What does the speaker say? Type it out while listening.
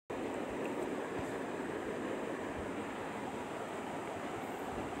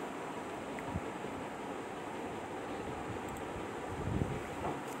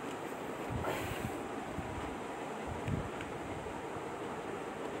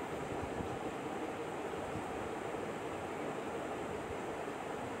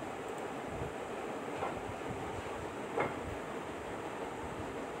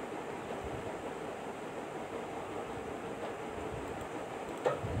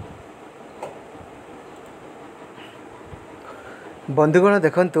बंधुगण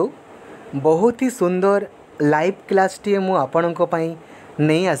देखंतु बहुत ही सुंदर लाइव क्लास टी मु आपणक पई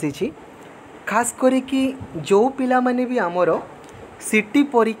नहीं आसी खास करी कि जो पिला माने भी आमर सिटी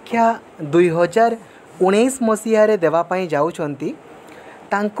परीक्षा 2019 मसीह रे देवा पई जाउछंती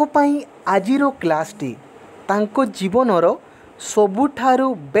तांको पई आजिरो क्लास टी तांको जीवनर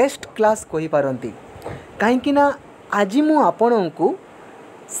सबुठारु बेस्ट क्लास कहि पारंती काहेकि ना आजि मु आपणंकु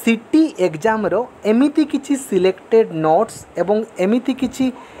सिटी एग्जाम रो एमिति किछि सिलेक्टेड नोट्स एवं एमिति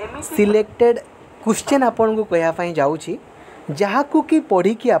किछि सिलेक्टेड क्वेश्चन आपन को कहया पई जाउछि जहाकू कि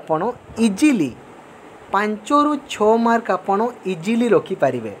पढ़ी कि आपन इजीली 5 रु 6 मार्क आपन इजीली रखि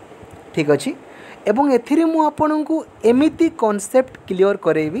पारिबे। ठीक अछि एवं एथिरे मु आपन को एमिति कांसेप्ट क्लियर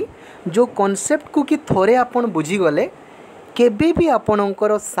करेबी जो कांसेप्ट को कि थोरे आपन बुझी गले केबे भी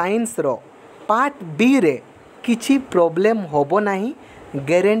आपनकर साइंस रो पार्ट बी रे किछि प्रॉब्लम होबो नाही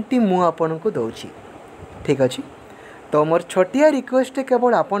गारंटी मु आपन को दउछि। ठीक अछि तो मोर छोटिया रिक्वेस्ट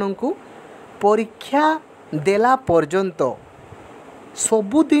केवल आपन को परीक्षा देला पर्यंत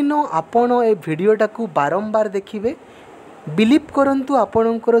सबुदिन आपण ए वीडियोटा को बारंबार देखिबे बिलीव करंतु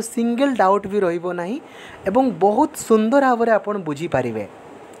आपणकर सिंगल डाउट भी रहिबो नाही एवं बहुत सुंदर भाव में आपण बुझी पारिबे।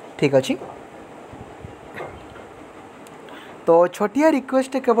 ठीक अछि तो छोटिया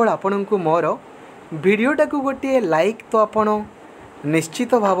रिक्वेस्ट केवल आपण को मोर वीडियोटा को गोटे लाइक तो आपण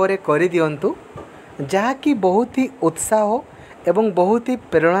निश्चित भाव में कर दियंतु जहाँकि बहुत ही उत्साह एवं बहुत ही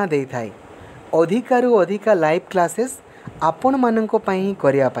प्रेरणा दे थाए अधिकारु अधिका लाइव क्लासेस आपण मानक पई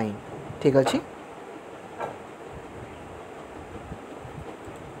करिया पई। ठीक अछि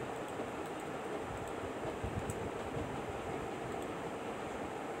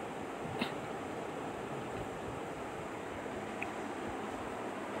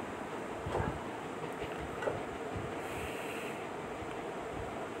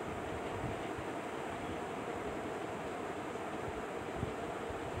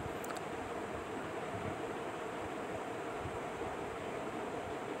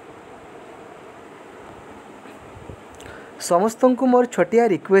समस्त को मोर छोटिया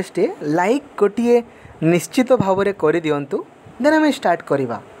रिक्वेस्ट है लाइक गोटे निश्चित भाव में कर दियंतु देन आम स्टार्ट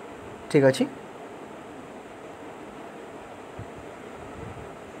करवा। ठीक अछि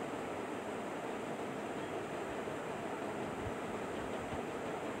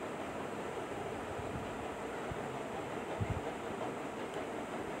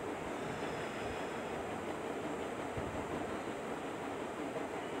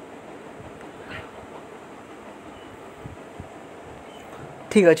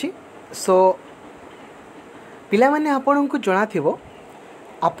ठीक अच्छी सो पिला माने आपन को जना थिबो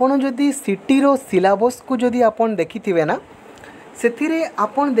आपन जदि सिटी रो सिलेबस को जदि आपन देखि थिबे ना सेथिरे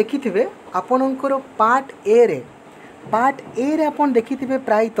आपन देखि थिबे आपनकर पार्ट ए रे आपन देखि थिबे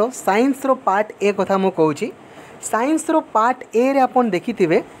प्राय तो साइंस रो पार्ट ए कथा मो कहूची साइंस रो पार्ट ए रे आपन देखि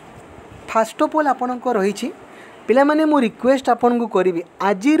थिबे फर्स्ट ऑफ ऑल आपन को रही छी पिला माने मो रिक्वेस्ट आपन को करिवि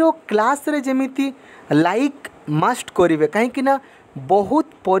आजि रो क्लास रे जेमिति लाइक मस्ट करिवे काहे कि ना बहुत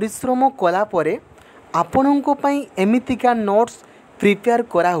परिश्रम कला परे आपणों पई एमितिका नोट्स प्रिपेयर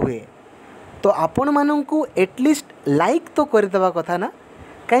करा हुए तो आपण मानू एटलिस्ट लाइक तो करदेवा कथा ना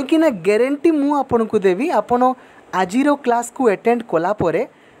कहीं ना गारंटी मु आपन को देवी आपण आजिरो क्लास को अटेंड कला परे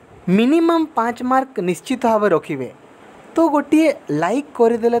मिनिमम 5 मार्क निश्चित भाव रखिए तो गोटे लाइक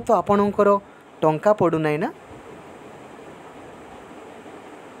करदेले तो आपणकर टंका पड़ू ना ना।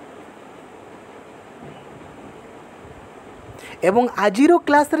 एवं आजिरो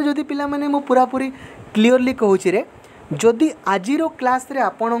क्लास रे जदि पिला माने मो पूरा पूरी क्लियरली कहूची रे जदि आजिरो क्लास रे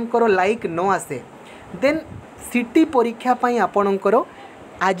आपणकर लाइक न आसे देन सिटी परीक्षा पई आपणकर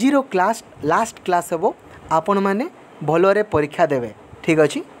आजिरो क्लास लास्ट क्लास हेबो आपण माने भलरे परीक्षा देबे। ठीक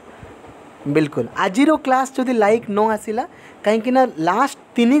अछि बिल्कुल आजिरो क्लास जदि लाइक न आसिला काहेकि ना लास्ट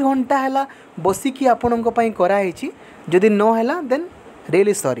 3 घंटा हैला बसिकी आपणक पई करा हेची जदि न हैला देन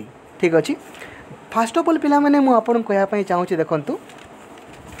रियली सॉरी। ठीक अछि फास्ट ऑफ ऑल पिला माने मु आपन कहया पई चाहूची देखंतु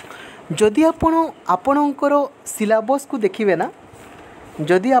जदि आपणकर सिलेबस को देखिबे ना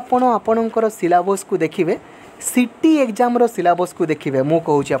जदि आपणकर सिलेबस को देखिबे सिटी एग्जाम रो सिलेबस को देखिबे मु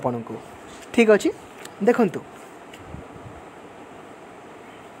कहूची आपनकु। ठीक अछि देखंतु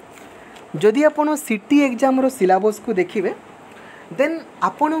जदि आपण सिटी एग्जाम रो सिलेबस को देखिबे देन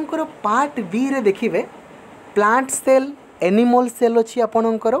आपणकर पार्ट बी रे देखिबे प्लांट सेल एनिमल सेल अछि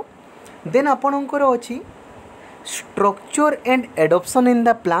आपणकर देन आपणकर अछि structure and adoption in the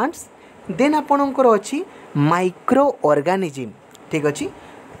plants then आपणकर अछि माइक्रो ऑर्गेनिज्म। ठीक अछि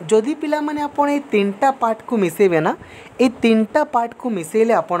जदि पिला माने आपण ए 3टा पार्ट को मिसेबे ना ए 3टा पार्ट को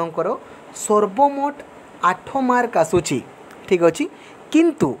मिसेले आपणकर सर्वमोट 8 मार्क आसुची। ठीक अछि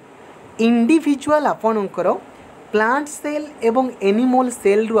किंतु इंडिविजुअल आपणकर प्लांट सेल एवं एनिमल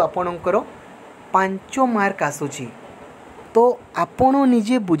सेल रु आपणकर 5 मार्क आसुची। तो आपण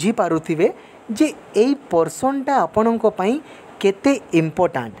निजे बुझी पारुथिबे जे एई पर्सनटा आपणक पई केते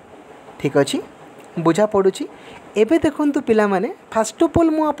इम्पोर्टेंट। ठीक अछि, बुझा पड़ुची। एबे देखंतु पिला माने फर्स्ट ऑफ ऑल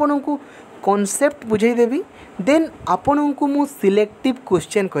मु आपणको कॉन्सेप्ट बुझाई देबी, देन आपणको मु सिलेक्टिव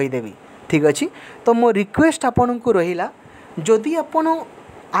क्वेश्चन कहि देबी। ठीक अछि, तो मो रिक्वेस्ट आपणको रहिला जदि आपण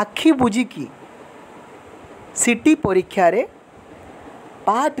आखि बुझी की सिटी परीक्षा रे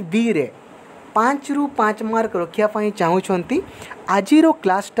पार्ट बी रे 5 रु 5 मार्क रखिया पई चाहूछंती, आजिरो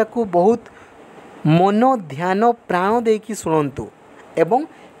क्लासटा को बहुत मन ध्यान प्राण देकी सुनंतु एवं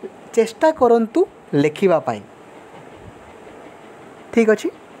चेष्टा करंतु लेखिबा पाई। ठीक अछि,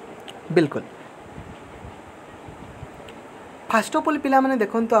 बिल्कुल। फर्स्ट ऑफ ऑल पिला माने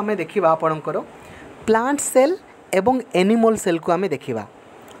देखंतु आमे देखिबा आपणकर प्लांट सेल एवं एनिमल सेल को आमे देखिबा।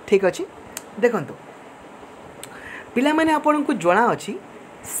 ठीक अछि, देखंतु पिला माने आपणको जणा अछि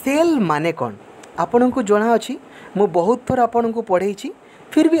सेल माने कोन, आपणको जणा अछि। मु बहुत थोर आपणको पढैछि,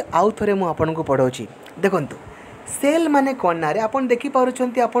 फिर भी आउ थरे मु आपणको पढौछि। देखंतु सेल माने कोन ना रे आपण देखि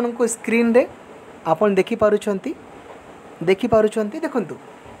पारुछंती, आपणको स्क्रीन रे आपण देखि पारुछंती, देखंतु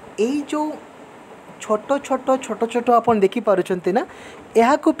एई जो छोटो छोटो छोटो छोटो आपण देखि पारुछंती ना,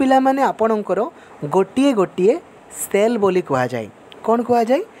 एहा को पिला माने आपणकर गोटिए गोटिए सेल बोली कहा जाय। कोन कहा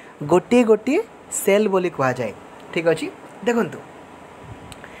जाय? गोटिए गोटिए सेल बोली कहा जाय। ठीक अछि, देखंतु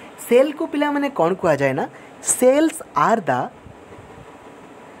सेल को पिला माने कोन कहा जाय ना, sales are the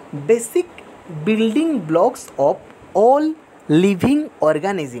basic building blocks of all living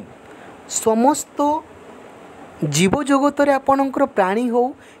organism. समस्त जीव जगत रे आपणकर प्राणी हो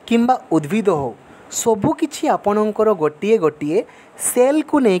किंबा उद्भिद हो सबु किछि आपणकर गोटिए गोटिए सेल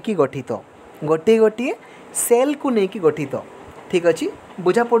को नेकी गठित, गोटिए गोटिए सेल को नेकी गठित। ठीक अछि,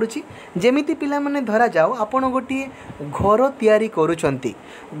 बुझा पड़ुछि। जेमिति पिला माने धरा जाओ आपण गोटिए घर तयारी करूछंती,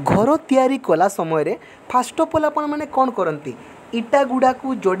 घर तयारी कला समय रे फर्स्ट ऑफ ऑल आपण माने कोन करंती, इटा गुडा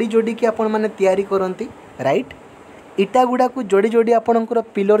को जोड़ी जोड़ी के आपण माने तयारी करंती, राइट। इटा गुडा को जोड़ी जोड़ी आपणकर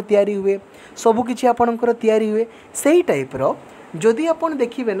पिलर तयारी हुए, सबु किछि आपणकर तयारी हुए। सेही टाइप रो जदि आपण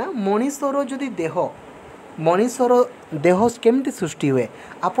देखिबे ना मनीषर जदि देह, मनीषर देह केमती सृष्टि हुए,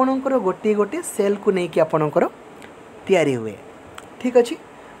 आपणकर गोटे गोटे सेल को नेकी आपणकर तयारी हुए। ठीक अछि,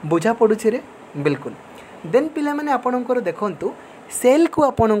 बुझा पड़ुछि रे, बिल्कुल। देन पिला माने आपणकर देखंतु सेल को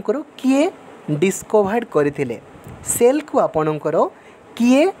आपणकर किए डिस्कवर्ड करथिले, सेल को आपणकर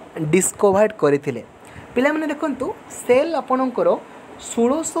किए डिस्कवर्ड करथिले। पिला माने देखंतु सेल आपणकर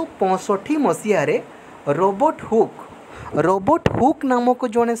 1665 मसीहा रे रोबोट हुक नामक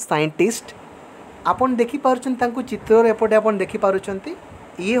जने साइंटिस्ट आपण देखि पारुछन, तांको चित्र एपटे आपण देखि पारुछंती,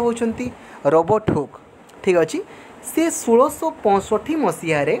 ये होचंती रोबोट हुक। ठीक अछि, से 1665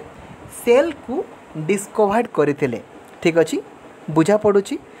 मसीहा रे सेल को डिस्कवर्ड करथिले। ठीक अछि, बुझा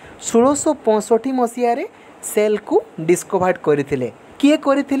पड़ुछि। 1665 मसीहा रे सेल को डिस्कवर्ड करथिले, किए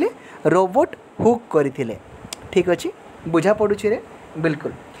करथिले? रोबोट हुक करथिले। ठीक अछि, बुझा पड़ुछि रे,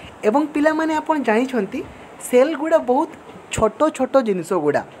 बिल्कुल। एवं पिला माने आपण जानि छंती सेल गुडा बहुत छोटो छोटो जिनिस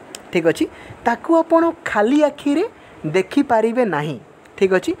गुडा। ठीक अछि, ताकू आपण खाली आखि रे देखि पारिबे नाही।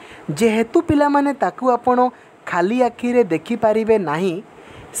 ठीक अछि, जेहेतु पिला माने ताकू आपण खाली आखि रे देखि पारिबे नाही,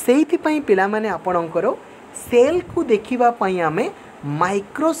 सेहिति पई पिला माने आपणकर सेल को देखिबा पई आमे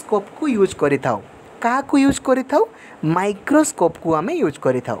माइक्रोस्कोप को यूज करिथाउ। का को यूज करिथाउ? माइक्रोस्कोप को आमे यूज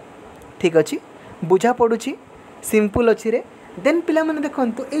करिथाउ। ठीक अछि, बुझा पड़ुछि, सिंपल अछि रे। देन पिला माने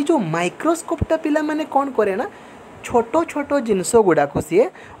देखंतु ए जो माइक्रोस्कोपटा पिला माने कोन करे ना, छोटो छोटो जिनिस गुडा को सी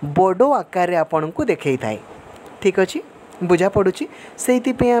बड़ो आकार रे आपन को देखै थाए। ठीक अछि, बुझा पड़ुछि।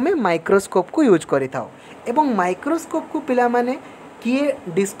 सेहिति पे आमे माइक्रोस्कोप को यूज करिथाउ। एवं माइक्रोस्कोप को पिला माने किए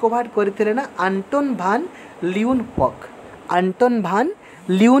डिस्कवर्ड करथिले ना, आंटन भान ल्यूनहॉक, आंटन भान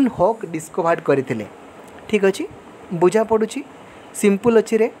ल्यूनहॉक डिस्कवर्ड करथिले। ठीक अछि, बुझा पड़ुछि, सिंपल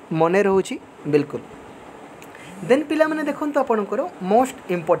अछि रे, मने रहउछि, बिल्कुल। देन पिला माने देखंतु आपणकर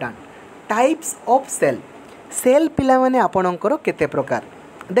most important types of cell. Cell पिला माने आपणकर केते प्रकार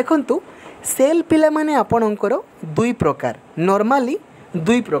देखंतु। सेल पिला माने आपणकर दुई प्रकार, नॉर्मली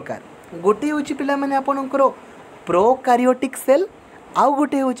दुई प्रकार। गोटे होछि पिला माने आपणकर प्रोकार्योटिक सेल, आउ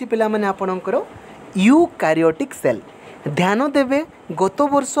गोटे होछि पिला माने आपणकर यूकार्योटिक सेल। ध्यान देबे, गत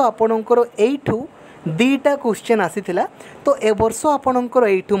वर्ष आपणकर एइठू दुईटा क्वेश्चन आसीथिला, तो ए वर्ष आपणकर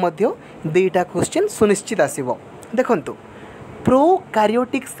एइठू मध्य दुईटा क्वेश्चन सुनिश्चित आसीबो। देखंतु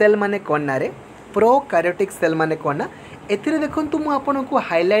प्रोकार्योटिक सेल माने कोन ना रे, प्रोकार्योटिक सेल माने कोन ना, एथिरे देखंतु मु आपनको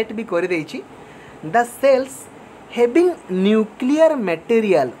हाइलाइट भी कर देइछि। The sales having nuclear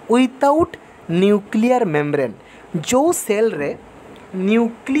material without nuclear membrane. जो सेल रे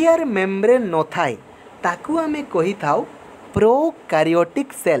न्यूक्लियर मेम्ब्रेन न थाए, ताकू आमे कही थाउ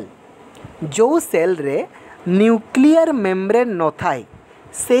प्रोकारियोटिक सेल। जो सेल रे न्यूक्लियर मेम्ब्रेन न थाए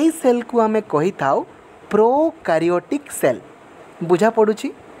सेई सेल को आमे कही थाउ प्रोकारियोटिक सेल। बुझा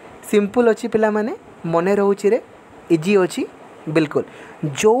पड़ुछि? सिंपल अच्छी पिला माने मने रहउछि रे, इजी अच्छी बिल्कुल।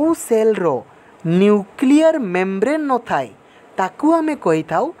 जो सेल रो न्यूक्लियर मेम्ब्रेन न थाए ताकू आमे कही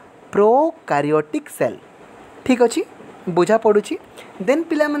थाउ प्रोकारियोटिक सेल। ठीक अच्छी, बुझा पड़ुछि? देन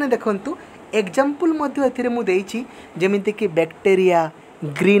पिला माने देखंतु एग्जांपल मध्य एथिरे मु देइछि, जेमिति कि बैक्टीरिया,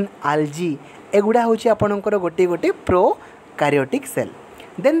 ग्रीन आल्जी, एगुडा होछि आपणकर गोटे गोटे प्रोकारियोटिक सेल।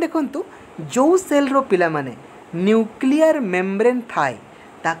 देन देखंतु जो सेल रो पिला माने न्यूक्लियर मेम्ब्रेन थाए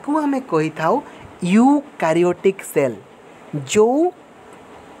ताकू आमे कही थाउ यूकारियोटिक सेल। जो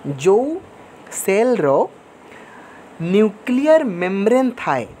सेल रो न्यूक्लियर मेम्ब्रेन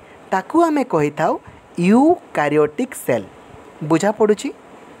थाए ताकू आमे कही थाउ यूकारियोटिक सेल। बुझा पड़ुछि?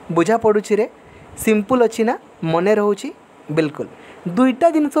 बुझा पड़ुछि रे? सिंपल अच्छी ना, मने रहउछि बिल्कुल। दुईटा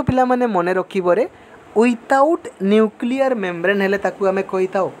जिनस पिला माने मने रखिबरे, विदाउट न्यूक्लियर मेम्ब्रेन हेले ताकू आमे कही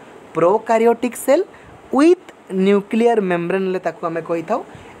थाउ प्रोकारियोटिक सेल, विथ न्यूक्लियर मेम्ब्रेन हेले ताकू आमे कही थाउ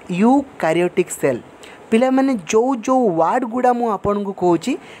यूकारियोटिक सेल। पिला माने जो जो वर्ड गुडा मु आपन को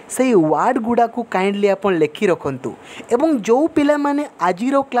कहूची सेही वर्ड गुडा को काइंडली आपन लेखि रखंतु। एवं जो पिला माने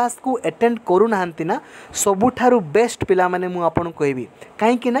आजिरो क्लास को अटेंड करू नाहंती ना, सबुठारु बेस्ट पिला माने मु आपन को कहबी,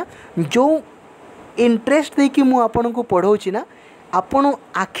 काहे कि ना जो इंटरेस्ट दे कि मु आपन को पढ़ौची ना, आपन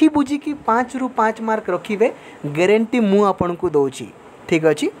आखि बुझी कि 5 रु 5 मार्क रखिबे, गारंटी मु आपन को दउची। ठीक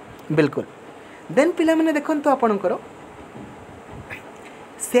अछि बिल्कुल। देन पिला माने देखंतु आपनकर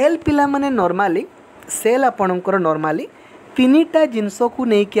सेल पिला माने नॉर्मली सेल आपणकर नॉर्मली तीनिटा जिनस को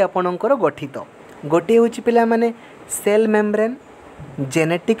लेकिन आपणकर गठित। गोटे हूँ पिला माने cell membrane,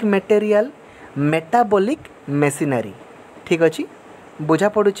 genetic material, metabolic machinery. ठीक अच्छी, बुझा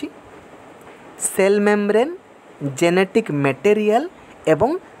पड़ुछि? सेल मेम्ब्रेन, जेनेटिक मटेरियल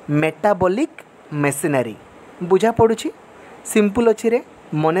एवं मेटाबॉलिक मशीनरी। बुझा पड़ुछि? सिंपल अच्छी रे,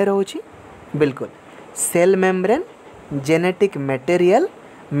 मने रहउछि बिल्कुल। Cell membrane, genetic material,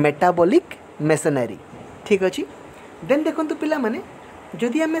 metabolic machinery. ठीक अच्छी। देन देखंतु पिला माने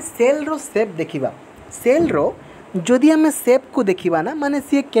जदि आमे सेल रो शेप देखिबा, सेल रो जदि आमे शेप को देखिबा ना, माने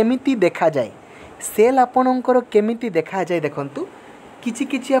सी केमिति देखा जाए, सेल आपणकर केमिति देखा जाए देखंतु। किछि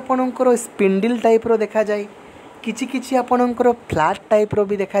किछि आपणकर स्पिंडल टाइप रो देखा जाए, किछि किछि आपणकर फ्लैट टाइप रो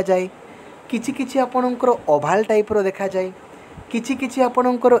भी देखा जाए, किछि किछि आपणकर ओवल टाइप रो देखा जाए, किछि किछि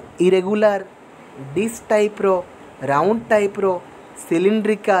आपणकर इरेगुलर, डिश टाइप रो, राउंड टाइप रो,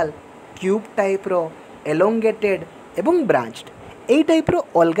 सिलिंड्रिकल, क्यूब टाइप रो, एलोंगेटेड एवं ब्रांच्ड, एई टाइप रो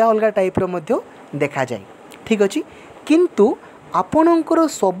अलगा अलगा टाइप रो मध्य देखा जाए। ठीक अछि, किंतु आपणकर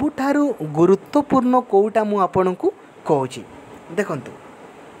सबुठारु गुरुत्वपूर्ण कोउटा मु आपणकु कहूची देखंतु।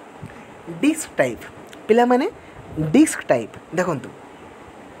 डिस्क टाइप पिला माने डिस्क टाइप देखंतु,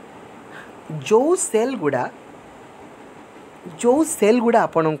 जो सेल गुड़ा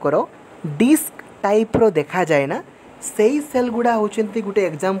आपणकर डिस्क टाइप रो देखा जाए ना, सेई सेल गुड़ा होचंती गुटे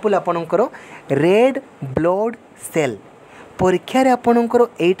एग्जांपल आपणकर रेड ब्लड सेल। परीक्षा रे आपणकर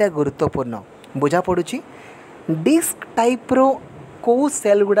एटा गुरुत्वपूर्ण। बुझा पड़ुछि? डिस्क टाइप रो को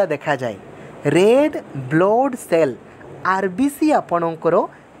सेल गुड़ा देखा जाए, रेड ब्लड सेल, आरबीसी आपणकर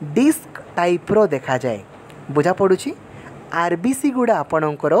डिस्क टाइप रो देखा जाए। बुझा पड़ुछि? आरबीसी गुड़ा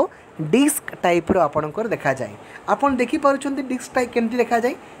आपणकर डिस्क टाइप रो आपणकर देखा जाए। आपन देखि पारुछंती डिस्क टाइप केमती देखा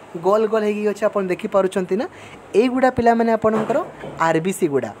जाए, गोल गोल हेगी अछि, आपन देखि पारुछंती ना, ए गुड़ा पिला माने आपणकर आरबीसी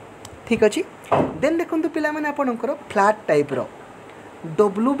गुड़ा। ठीक अछि। देन देखंतु पिला माने आपणकर फ्लैट टाइप रो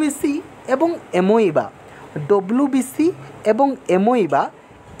डब्ल्यूबीसी एवं एमओईबा, डब्ल्यूबीसी एवं एमओईबा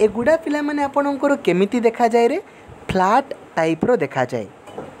एगुड़ा पिला माने आपणकर केमिति देखा जाए रे, फ्लैट टाइप रो देखा जाए।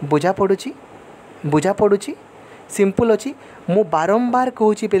 बुझा पड़ुछि? बुझा पड़ुछि? सिंपल अच्छी। मु बारंबार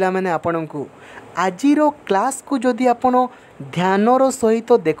कहूँ पिला माने आपणकु आजिरो क्लास को जदि आपण ध्यानर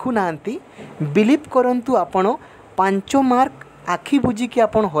सहित देखु नांती, बिलीव करंतु आपण 5 मार्क आखि बुझिकी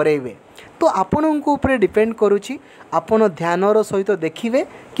आपण हरेबे। तो आपणको ऊपर डिपेंड करुछि आपण ध्यानर सहित देखिबे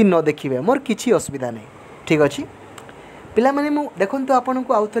कि न देखिबे, मोर किछि असुविधा नहीं। ठीक अछि पिला माने, मु देखंतु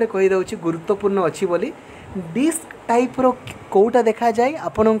आपणको आउ थरे कहि दउछि गुरुत्वपूर्ण अछि बोली। डिस्क टाइप रो कोउटा देखा जाए,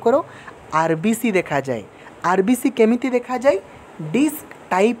 आपणकर आरबीसी देखा जाए। आरबीसी केमिति देखा जाए, डिस्क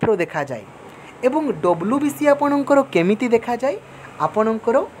टाइप रो देखा जाए। एवं डब्ल्यूबीसी आपणकर केमिति देखा जाए,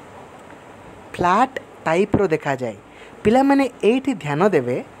 आपणकर फ्लैट टाइप रो देखा जाए। पिला माने एठी ध्यान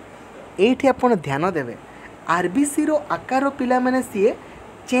देवे, एठी आपण ध्यान देवे, आरबीसी रो आकार पिला माने सीए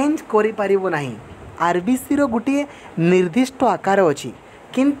चेंज करि पारिबो नाही। आरबीसी रो गुटिए निर्दिष्ट आकार अछि,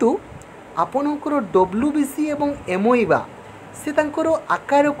 किंतु आपणकर डब्ल्यूबीसी एवं एमओईबा से तांकर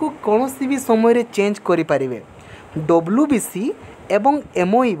आकार को कौन सी भी समय चेंज करें। डब्ल्यूबीसी एवं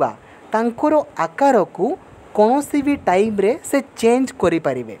एमओइबा तांकर आकार को कौन सी भी टाइम रे से चेंज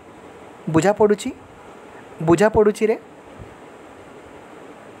करें। बुझा पड़ुची बुझा पड़ुची रे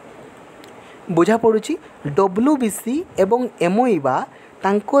बुझा पड़ुची डब्ल्यूबीसी एवं एमओइबा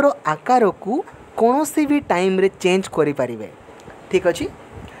तांकर आकार को कौन सी भी टाइम रे चेंज करें। ठीक अच्छे।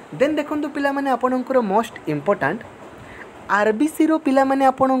 देन देखो पिला माने आपणकर मोस्ट इम्पोर्टाट आरबीसी रो पिला माने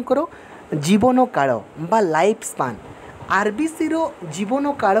आपणकर जीवन काल बा लाइफ स्पान। आरबीसी रो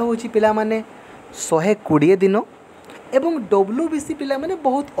जीवन काल होची पिला माने 120 दिन एवं डब्ल्यूबीसी पिला माने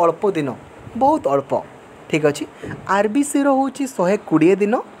बहुत अल्प दिन, बहुत अल्प। ठीक अच्छे। आरबीसी रो होची 120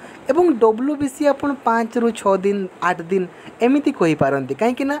 दिन एवं डब्ल्यूबीसी आपण 5 ରୁ 6 दिन 8 दिन एमिति कहि पारंती,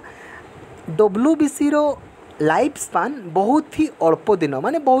 कहीं ना डब्ल्यूबीसी रो लाइफ स्पान बहुत ही अल्प दिन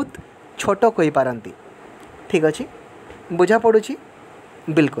माने बहुत छोट कहि पारंती। ठीक अच्छे। बुझा पड़ुची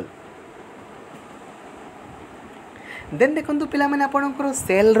बिल्कुल। देन देखंतु पिला माने आपणकर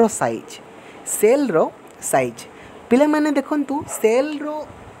सेल रो साइज पिला माने देखंतु सेल रो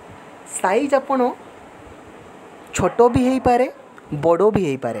साइज आपण छोट भी हेई पारे बड़ भी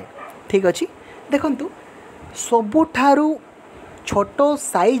हेई पारे। ठीक अच्छे। देखंतु सबुठारु छोट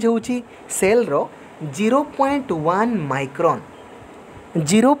साइज होची सेल रो 0.1 माइक्रोन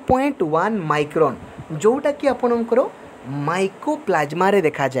 0.1 माइक्रोन जोटा कि आपणकर माइकोप्लाज्मा रे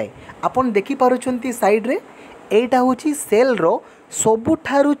देखा जाए। आपन देखि पारुछंती साइड रे एटा होची सेल रो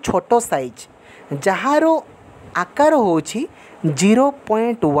सबुठारु छोट साइज जहारो आकार होची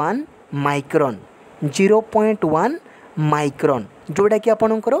 0.1 माइक्रोन 0.1 माइक्रोन जोटा कि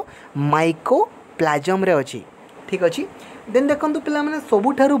आपणकर माइकोप्लाज्म रे अछि। ठीक अछि। देन देखंतु पिला माने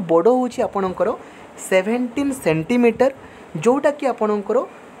सबुठारु बड़ होची आपणकर 17 सेंटीमीटर जोटा कि आपणकर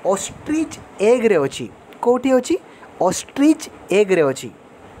ऑस्ट्रिच एग रे अछि। कोठी अछि? ऑस्ट्रिच एग रे अछि।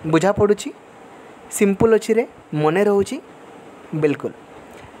 बुझा पड़ुची सिंपल अछि रे मने रहउची बिल्कुल।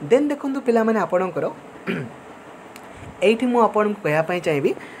 देन देखंतु पिला माने आपणकर एठी मु आपन कहया पई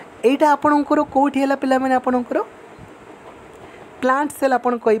चाहिबी एटा आपणकर कोठी हैला पिला माने आपणकर प्लांट सेल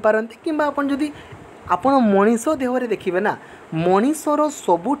आपन कहि पारंती किंबा आपन जदी आपन मनीषो देहरे देखिबे ना मनीषर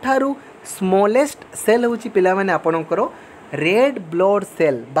सबुठारु स्मॉलेस्ट सेल होची पिला माने आपणकर रेड ब्लड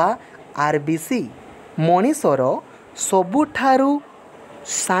सेल बा आरबीसी। मनीषर सबुठारु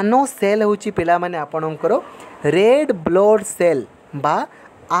सानो सेल होची पिला माने आपणकर रेड ब्लड सेल बा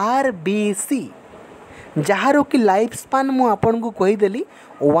आरबीसी जहारो कि लाइफ स्पान मु आपन को कहि देली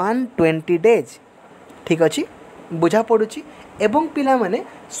 120 डेज। ठीक अछि। बुझा पड़ुची। एवं पिला माने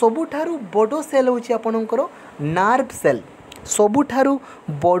सबुठारु बड़ सेल होची आपणकर नर्व सेल। सबुठारु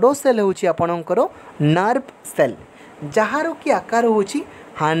बड़ सेल होची आपणकर नर्व सेल जहारो कि आकार होची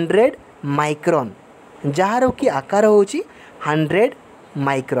 100 माइक्रोन जहारो कि आकार होची 100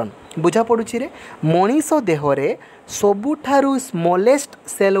 माइक्रोन। बुझा पड़ुची रे मनीष देहरे सबुठारु स्मॉलेस्ट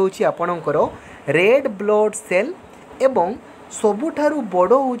सेल होची आपणकर रेड ब्लड सेल एवं सबुठारु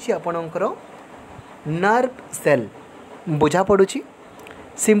बड़ होची आपणकर नर्व सेल। बुझा पड़ुची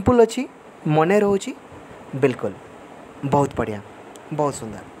सिंपल अच्छी मने रोची बिल्कुल। बहुत बढ़िया बहुत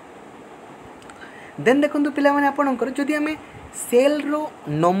सुंदर। देन देखंतु पिला माने आपणकर जदि आमे सेल रो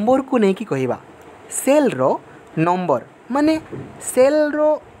नंबर को नहीं कि कहिबा सेल रो नंबर माने सेल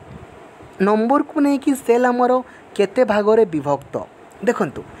रो नंबर को नहीं कि सेल हमरो केते भागरे विभक्त।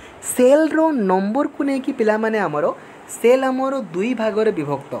 देखंतु सेल रो नंबर को नहीं कि पिला माने हमरो सेल हमरो दुई भागरे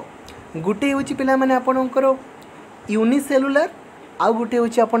विभक्त। गुटे होची पिला माने आपणकर यूनिसेलुलर आउ गुटे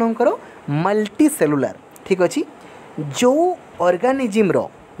होची आपणकर मल्टी सेलुलर। ठीक अछि। जो ऑर्गेनिज्म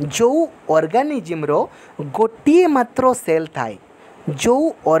रो गोटिए मात्र सेल थाए जो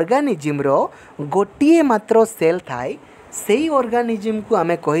ऑर्गेनिज्म रो गोटिए मात्र सेल थाए सेही ऑर्गेनिज्म को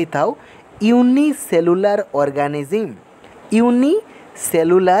आमे कहि थाउ यूनिसेलुलर ऑर्गेनिज्म।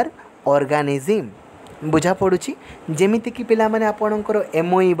 यूनिसेलुलर ऑर्गेनिज्म बुझा पड़ुची। जेमिति कि पिला माने आपणकर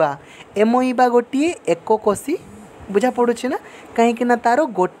एमोइबा गोटिए एककोशी। बुझा पड़ुची ना कहीं ना तार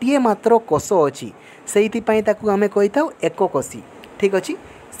गोटिए मात्र कोष अच्छी से आमे कही था एककोशी। ठीक अच्छे।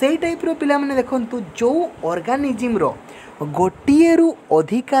 से टाइप रो पिला माने देखंतु जो ऑर्गेनिज्म रो गोटिए रु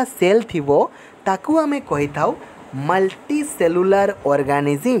अधिका सेल थिवो ताकू आमे कही था मल्टी सेलुलर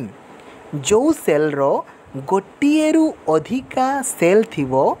ऑर्गेनिज्म। जो सेल रो गोटिए रु अधिका सेल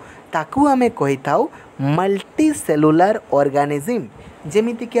थिवो ताकू आमे कही था मल्टी सेलुलर ऑर्गेनिज्म।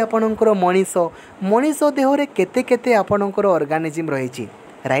 जेमिति कि आपणकर मनीष देहरे केते केते आपणकर ऑर्गेनिज्म रही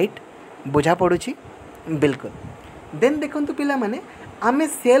राइट। बुझा पड़ुची बिल्कुल। देन देखंतु पिला माने आमे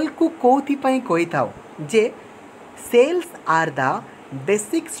सेल को कोथि पई कहि थाउ जे sales are the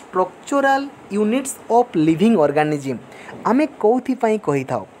basic structural units of living organism आमे कौथि पई कहि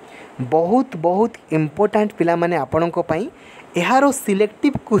थाओ बहुत बहुत इम्पोर्टेंट पिला माने आपनको पई एहारो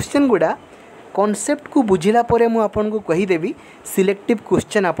सिलेक्टिव क्वेश्चन गुडा कॉन्सेप्ट को बुझिला परे मु आपनको कहि देबी सिलेक्टिव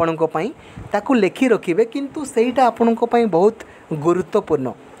क्वेश्चन आपनको पई ताकू लेखि रखिबे किंतु सेईटा आपनको पई बहुत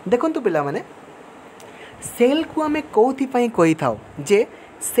गुरुत्वपूर्ण देखंतु पिला माने सेल को आमे कौथि पई कहि थाओ जे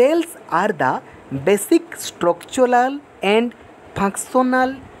sales are the basic structural and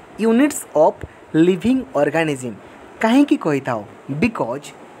functional units of living organism कहीं कही था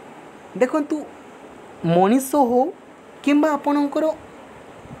बिकॉज देखंतु मनीष हो किंबा आपणकर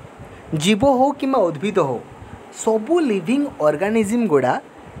जीव हो किंबा उद्भिद हो सबू लिविंग ऑर्गेनिज्म गुड़ा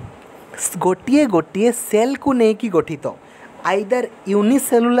गोटे गोटे सेल को लेकिन गठित आइदर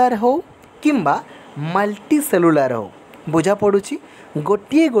यूनिसेलुलर हो किंबा मल्टी सेलुलर हो बुझा पड़ुछि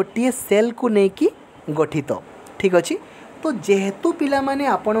गोटे गोटे सेल को लेकिन गठित ठीक अच्छे तो जेहेतु पिला माने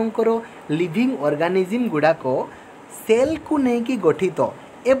आपणकर लिविंग ऑर्गेनिज्म गुड़ाक सेल को लेकिन गठित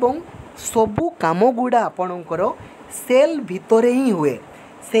एवं सबू काम गुड़ा आपणकर सेल भितर ही हुए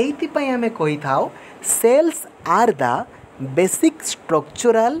से आमे कही थाओ sales are the basic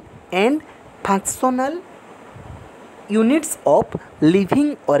structural and functional units of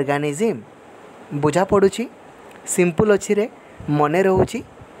living organism बुझा पड़ुछि सिंपल अच्छी रे मने रहउछि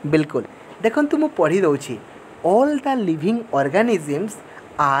बिल्कुल देखंतु मु पढ़ी दउछि all the living organisms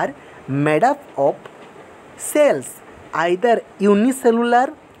are made up of cells either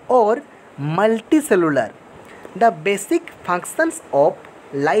unicellular or multicellular. The basic functions of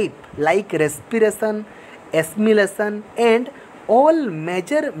life like respiration, assimilation and all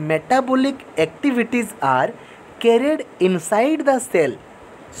major metabolic activities are carried inside the cell.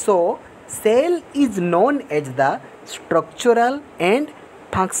 So cell is known as the structural and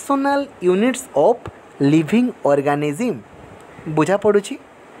functional units of living organism बुझा पड़ुछि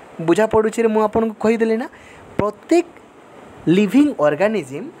रे मु आपनको कहिदेली ना प्रत्येक living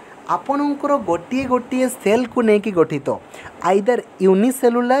organism आपणकर गोटे गोटे cell को लेकिन गठित आइदर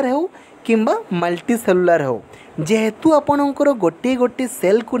यूनिसेलुलर हो किंबा मल्टी सेलुलर हो जेहेतु आपणकर गोटे गोटे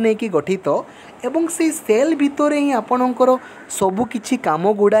सेल को लेकिन गठित एवं से सेल भितर ही आपणकर सबु किछि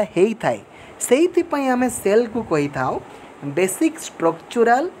काम गुड़ा हेई थाए सेइथि पई आमे सेल को कहि थाओ basic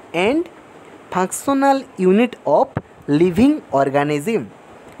structural and functional unit of living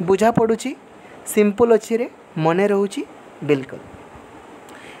organism बुझा पड़ुछि सिंपल अच्छी रे मने रहउछि बिल्कुल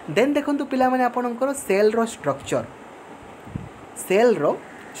देन देखंतु पिला माने आपनकर सेल रो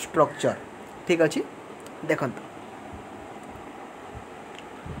स्ट्रक्चर ठीक अछि देखंतु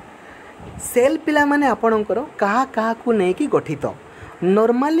सेल पिला माने आपनकर कहा कहा को नै कि गठित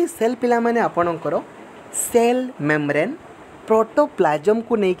नॉर्मली सेल पिला माने आपनकर सेल मेम्ब्रेन प्रोटोप्लाज्म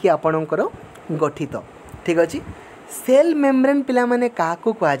को नै कि आपनकर गठित ठीक अच्छे सेल मेम्ब्रेन पिला माने क्या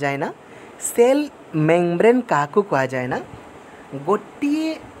कह जाए ना सेल मेम्ब्रेन क्या कह जाए ना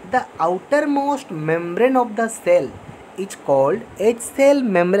गोटे the outer most membrane of the cell is called as cell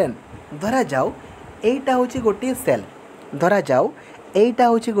membrane धरा जाओ एटा होची गोटे सेल धरा जाओ एटा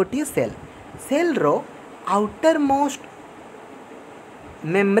होची गोटे cell row outer most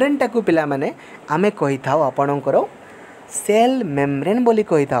membrane टाकू पिला माने आमे कही थाओ आपणकर सेल मेम्ब्रेन बोली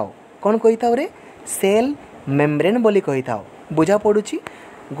कही थाओ कौन कही थाओ रे सेल मेम्ब्रेन बोली कही थाओ बुझा पड़ुछि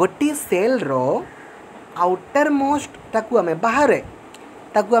गोटी सेल रो आउटर मोस्ट ताकू आमे बाहर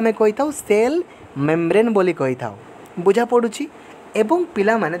ताकू आमे कही थाओ सेल मेम्ब्रेन बोली कही थाओ बुझा पड़ुछि एवं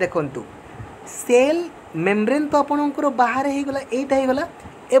पिला माने देखंतु सेल मेम्ब्रेन तो आपणकर बाहर हे गला एटा हे गला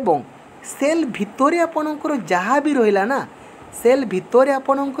एवं सेल भितरे आपणकर जहाँ भी रहिला ना सेल भितरे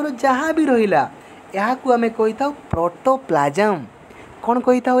आपणकर जहाँ भी रहिला यहाँ को आमे कही थाओ प्रोटोप्लाज्म कौन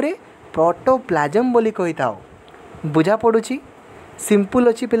कही थाओ रे प्रोटोप्लाज्म बोली कही थाओ बुझा पड़ुछि सिंपल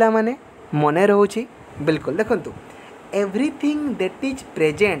अच्छी पिला माने मने रहउछि बिल्कुल देखंतु everything that is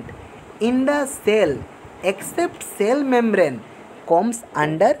present in the cell accept cell membrane comes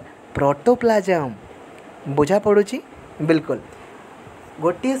under protoplasm बुझा पड़ुछि बिल्कुल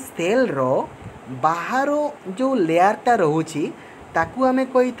गोटे सेल रो बाहर जो लेयरटा रहउछि ताकू आमे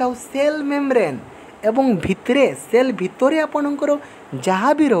कही थाओ सेल मेम्ब्रेन एवं भितरे सेल भितरे आपणकर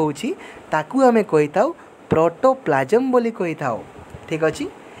जहाँ भी रहउछि ताकू आमे कही थाओ प्रोटोप्लाज्म बोली कही थाओ ठीक अछि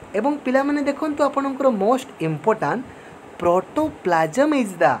एवं पिला माने देखंतु आपणकर most important protoplasm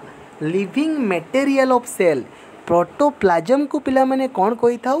is the living material of cell protoplasm को पिला माने कौन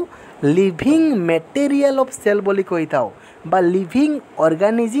कही थाओ लिविंग मटेरियल ऑफ सेल बोली कही थाओ बा लिविंग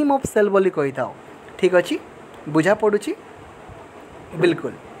ऑर्गेनिज्म ऑफ सेल बोली कही थाओ ठीक अछि बुझा पड़ुछि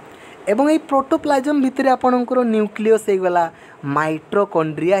बिल्कुल एवं ये प्रोटोप्लाज्म भितर आपणकर न्यूक्लियस हो गला,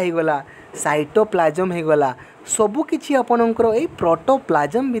 माइटोकॉन्ड्रिया हो गला, साइटोप्लाज्म हो गला, सबुकिछि आपणकर ये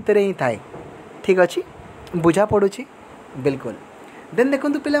प्रोटोप्लाज्म भितर ही थाए। ठीक अच्छे, बुझा पड़ुछि बिल्कुल। देन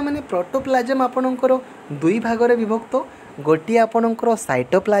देखंतु पिला माने प्रोटोप्लाज्म आपणकर दुई भागरे विभक्त, गोटे आपणकर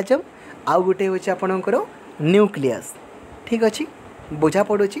साइटोप्लाज्म आउ गोटे होछि आपणकर न्यूक्लियस। ठीक अच्छे, बुझा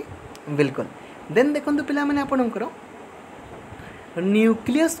पड़ुछि बिल्कुल। देन देखंतु पिला माने आपणकर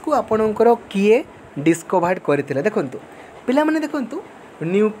न्यूक्लियस को आपणकर किए डिस्कवर्ड करथिले। देखंतु पिला माने देखंतु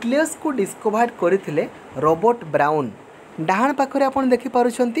न्यूक्लियस को डिस्कवर्ड करथिले रॉबर्ट ब्राउन। डाहाण पाखरे आपण देखि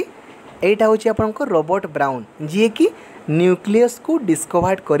पारुछंती, एटा होछि आपणकर रॉबर्ट ब्राउन जे कि न्यूक्लियस को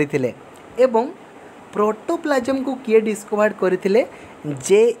डिस्कवर्ड करथिले। एवं प्रोटोप्लाज्म को किए डिस्कवर्ड करथिले,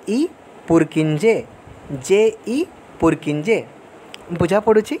 जे.ई. पुरकिंजे। जे.ई. पुरकिंजे, बुझा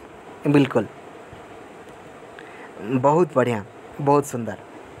पड़ुछि बिल्कुल, बहुत बढ़िया, बहुत सुंदर।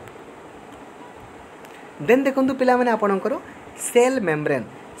 देन देखंतु पिला माने आपणकर सेल मेम्ब्रेन।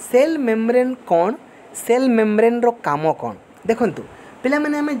 सेल मेम्ब्रेन कौन, सेल मेम्ब्रेन रो काम कौन? देखंतु पिला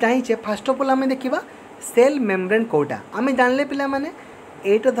माने हमें जानिचे, फर्स्ट ऑफ ऑल हमें देखिबा सेल मेम्ब्रेन कोटा हमें जानले पिला माने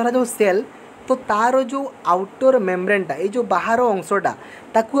एटा धरा जो सेल, तो तार जो आउटर मेम्ब्रेनटा, ये जो बाहर अंशटा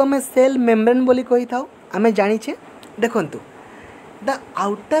ताकू हमें सेल मेम्ब्रेन बोली कही थाउ। हमें जानिचे देखंतु the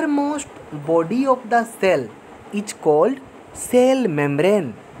outer most body of the cell is called cell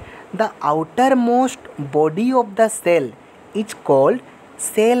membrane. The outer most body of the cell is called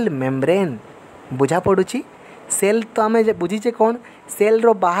cell membrane. बुझा पड़ुछि? सेल तो आम बुझीचे कौन, सेल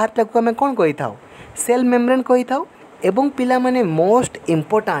रो बाहर टाक आम कौन कही थाउ, सेल मेम्ब्रेन कही थाउ। एवं पिला माने मोस्ट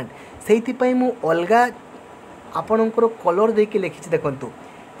इम्पोर्टाट से मु अलगा आपणकर कलर देके लिखी देखंतु,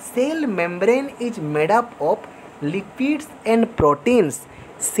 cell membrane is made up of lipids and proteins.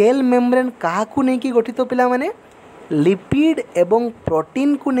 Cell membrane क्या नहीं गठित पिला माने, लिपिड एवं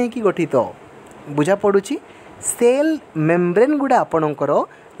प्रोटीन को नहीं गठित। बुझा पड़ुछि? सेल मेम्ब्रेन गुड़ा आपणकर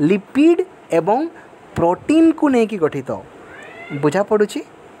लिपिड एवं प्रोटीन को नहीं गठित। बुझा पड़ुछि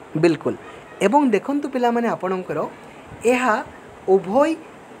बिल्कुल। एवं देखंतु पिला माने आपणकर एहा उभय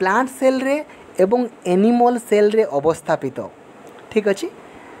प्लांट सेल रे एवं एनिमल सेल रे अवस्थापित। ठीक अच्छे,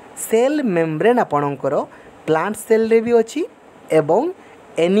 सेल मेम्ब्रेन आपणकर प्लांट सेल रे भी अच्छी एवं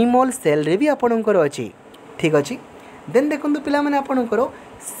एनिमल सेल रे भी आपणकर अच्छी। ठीक अच्छे। देन देखंतु पिला माने आपणकर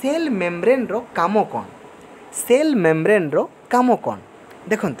सेल मेम्ब्रेन रो काम कौन, सेल मेम्ब्रेन रो काम कौन?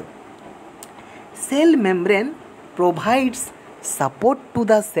 देखंतु cell membrane provides support to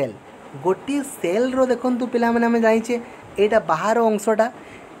the cell. गोटे सेल रो देखंतु पिला माने हमें जानिचे एटा बाहर अंशटा,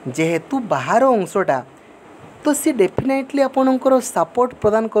 जेहेतु बाहर अंशटा तो सी डेफिनेटली आपणकर सपोर्ट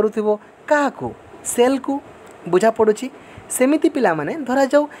प्रदान करुथिबो काहाकू, सेल को। बुझा पड़ुछि? सेमिति पिला माने धरा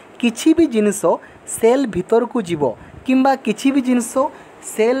जाऊ किछि भी जिनिस सेल भीतर को जीवो किंबा किछि भी जिनिस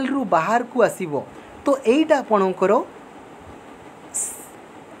सेल रु बाहर को आसीबो, तो एटा आपणकर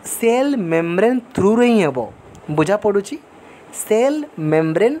सेल मेम्ब्रेन थ्रू रे ही हेबो। बुझा पड़ुछि? सेल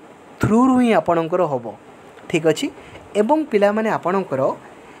मेम्ब्रेन थ्रू रु ही आपणकर हेबो। ठीक अछि। एवं पिला माने आपणकर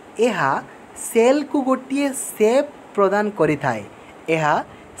एहा सेल को गोटे सेप प्रदान करिथाए, एहा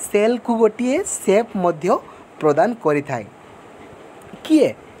सेल को गोटे सेप मध्य प्रदान करिथाए।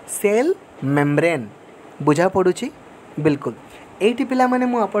 किए? Cell membrane. बुझा पड़ुछि बिल्कुल। एठी पिला माने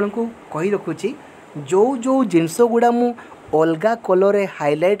मु आपनकु कहि रखुछि, जो जो जिनस गुड़ा मु अलगा कलर रे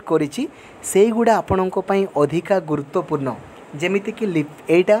हाइलाइट करिछि सेई गुड़ा आपनको पई अधिका गुरुत्वपूर्ण। जेमिति कि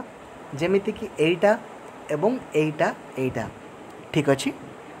एटा, जेमिति कि एटा एवं एटा एटा। ठीक अछि,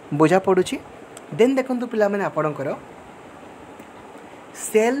 बुझा पड़ुछि? देन देखंतु पिला माने आपनकर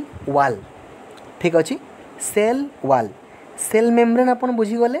सेल वाल। ठीक अछि, सेल वाल, सेल मेम्ब्रेन आपन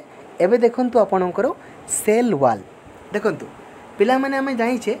बुझी गले। एबे देखंतु आपनकर सेल वाल। देखंतु पिला माने हमें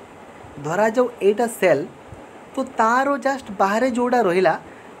जानिछे धरा जाऊ एटा सेल, तो तारो जस्ट बाहर जोड़ा रहिला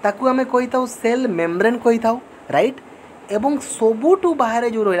ताकू हमें कही थाउ सेल मेम्ब्रेन कही थाउ, राइट। एवं सबुठु बाहर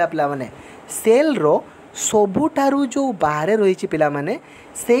जो रहिला पिला माने सेल रो सबुठारु जो बाहर रही पिला माने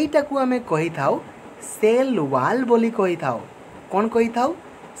सेईटाकू हमें कही थाउ सेल वाल बोली कही थाउ। कौन कही थाउ?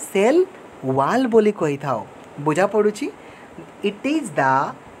 सेल वाल बोली कही थाउ। बुझा पड़ुछि? It is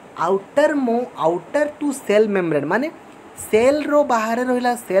the outer to cell membrane, माने सेल रो बाहर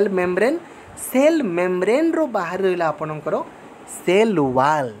रहिला सेल मेम्ब्रेन, सेल मेम्ब्रेन रो बाहर रहिला आपनकर सेल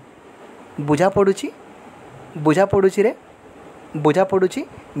वाल। बुझा पड़ुछि? बुझा पड़ुछि रे? बुझा पड़ुछि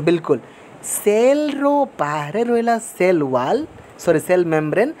बिल्कुल। सेल रो बाहर रहिला cell wall, sorry cell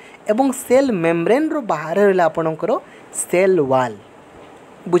membrane, एवं सेल मेम्ब्रेन रो बाहर रहिला आपनकर सेल वाल।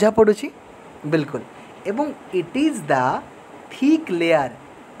 बुझा पड़ुछि बिल्कुल। एवं it is the thick layer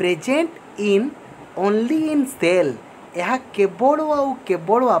present in only in cell यह केवल आउ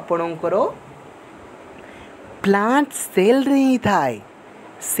केवल आपणकर प्लांट सेल रे ही थाए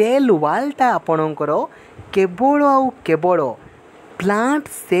सेल वालटा आपणकर केवल आउ केवल प्लांट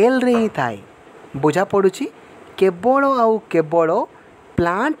सेल रे ही थाए बुझा पड़ुछि केवल आउ केवल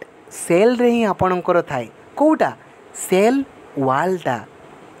प्लांट सेल रे ही आपणकर थाए कोटा सेल वालटा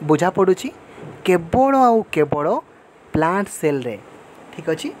बुझा पड़ुछि केवल आउ केवल प्लांट सेल रे ठीक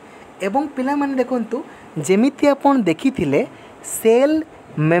अच्छे एवं पिला माने देखंतु जेमिति आपण देखिथिले सेल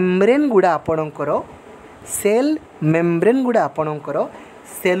मेम्ब्रेन गुडा आपणकर सेल मेम्ब्रेन गुडा आपणकर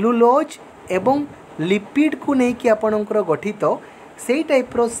सेलुलोज एवं लिपिड को नेकी आपणकर गठित सेई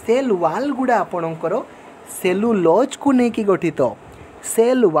टाइप रो सेल वाल गुडा आपणकर सेलुलोज को नेकी गठित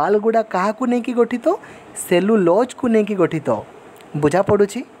सेल वाल गुडा कहा को नेकी गठित सेलुलोज को नेकी गठित बुझा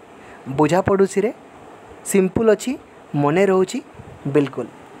पड़ुछि रे सिंपल अच्छी मने रहउछि बिल्कुल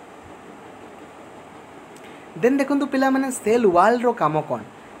देन देखंतु पिला माने सेल वाल रो काम कौन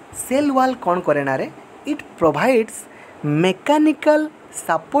सेल वाल कौन करे ना रे it provides mechanical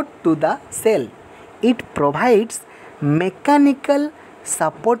support to the cell it provides mechanical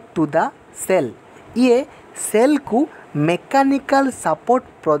support to the cell ये सेल को मेकानिकल सपोर्ट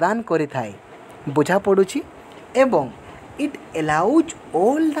प्रदान करि थाए बुझा पड़ुछि एवं it allows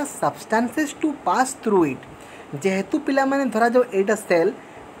all the substances to pass through it जेहेतु पिला माने धरा जो एटा सेल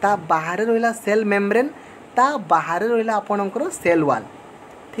ता बाहर रहिला सेल मेम्ब्रेन ता बाहर रहिला आपणकर सेल वाल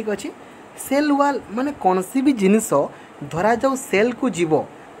ठीक अच्छे सेल वाल माने कौन सी भी जिनिस धरा जाओ सेल को जीवो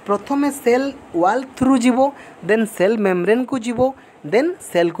प्रथमे सेल वाल थ्रू जीवो देन सेल मेम्ब्रेन को जीवो देन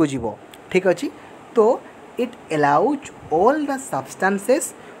सेल को जीवो ठीक अच्छे तो it allows all the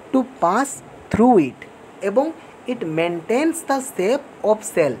substances to pass through it एवं it maintains the shape of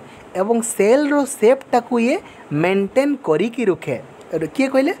cell एवं सेल रो शेप टाकू ये मेंटेन करी की रखे किए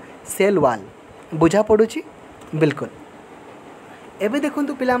कहले सेल वाल बुझा पड़ुछि बिल्कुल एबे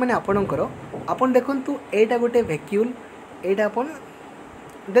देखंतु पिला माने आपणकर आपण देखंतु एटा गोटे वैक्यूल एटा आपण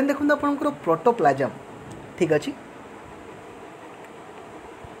देन देखंतु आपणकर प्रोटोप्लाज्म ठीक अछि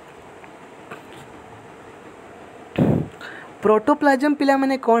प्रोटोप्लाज्म पिला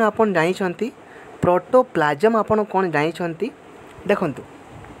माने कोन आपण जानि छंती प्रोटोप्लाज्म आपण कोन जानि छंती देखंतु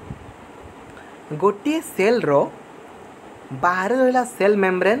गोटे सेल रो बाहर रहिला सेल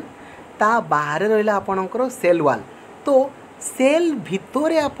मेम्ब्रेन ता बाहर रहिला आपणकर सेल वाल तो सेल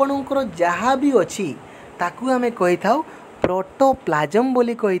भितरे आपणकर जहाँ भी अच्छी ताकू आमे कहि थाउ प्रोटोप्लाज्म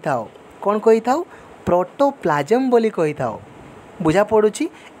बोली कहि थाउ कोन कहि थाउ प्रोटोप्लाज्म बोली कहि थाउ बुझा पड़ुछि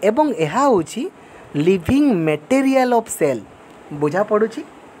एवं एहा होछि लिविंग मटेरियल ऑफ सेल बुझा पड़ुछि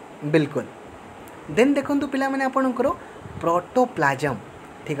बिल्कुल देन देखंतु पिला माने आपणकर प्रोटोप्लाज्म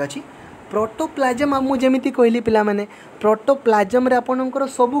ठीक अछि प्रोटोप्लाज्म आमु जेमिति कहली पिला माने प्रोटोप्लाज्म रे आपणकर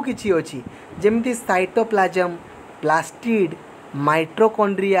सबु किछि अछि जेमिति cytoplasm plastid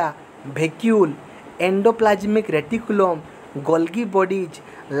mitochondria vacuole endoplasmic reticulum Golgi bodies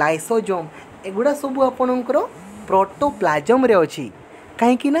lysosome एगुड़ा सबु आपणकर प्रोटोप्लाज्म रे अछि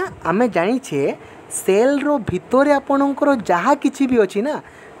काहेकि ना आमे जानि छे सेल रो भितरे आपणकर जहाँ किछि भी अछि ना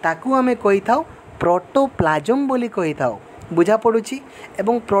ताकू आमे कहि थाउ प्रोटोप्लाज्म बोली कहि थाउ बुझा पड़ुछि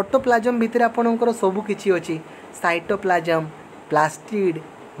एवं प्रोटोप्लाज्म भितर आपणकर सबु किछि अछि cytoplasm plastid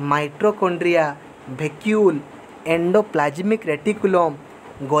mitochondria vacuole endoplasmic reticulum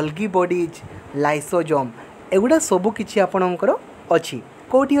Golgi bodies lysosome एगुड़ा सबु किछि आपणकर अछि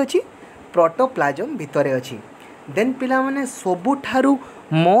कोठी अछि प्रोटोप्लाज्म भितरे अछि देन पिला माने सबुठारु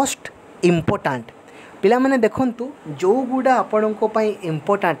मोस्ट इम्पोर्टेंट पिला माने देखंतु जो गुडा आपणको पई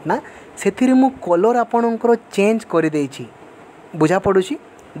इम्पोर्टेंट ना सेथिरे मु कलर आपणकर चेंज कर देछि बुझा पड़ुछि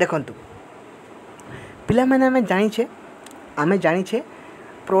देखंतु पिला माने आमे जानिछे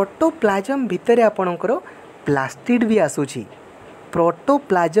प्रोटोप्लाज्म भितरे आपणकर प्लास्टिड भी आसुछि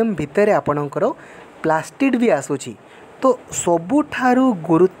प्रोटोप्लाज्म भितरे आपणकर प्लास्टिड भी आसुछि तो सबुठारु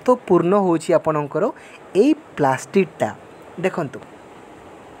गुरुत्वपूर्ण होछि आपणकर एई प्लास्टिडटा देखंतु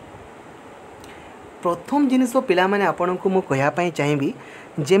प्रथम जिनिस पिला माने आपणको मु कहया पई चाहिबी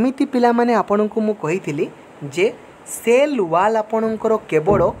जेमिति पिला माने आपणको मु कहिथिली जे सेल वाल आपणकर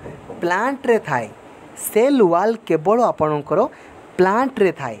केवल प्लांट रे थाए सेल वाल केवल आपणकर प्लांट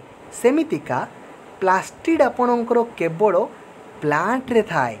रे थाए सेमितिका प्लास्टिड आपणकर केवल प्लांट रे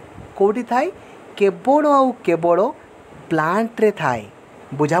थाए कोठी थाए केवल आउ केवल प्लांट रे थाए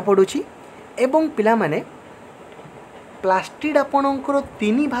बुझा पड़ुछि एवं पिला माने प्लास्टिड आपणकर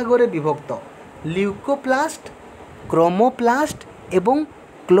तीन भाग रे विभक्त ल्यूकोप्लास्ट क्रोमोप्लास्ट एवं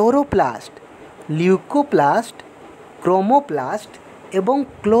क्लोरोप्लास्ट ल्यूकोप्लास्ट क्रोमोप्लास्ट एवं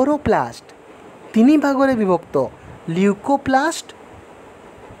क्लोरोप्लास्ट तीन भाग रे विभक्त ल्यूकोप्लास्ट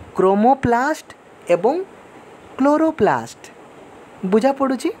क्रोमोप्लास्ट एवं क्लोरोप्लास्ट। बुझा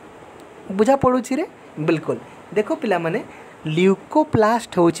पड़ुची रे बिल्कुल। देखो पिला माने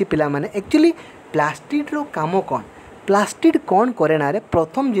ल्यूकोप्लास्ट होची पिला माने एक्चुअली प्लास्टिड रो काम कौन प्लास्टिड कौन करे ना रे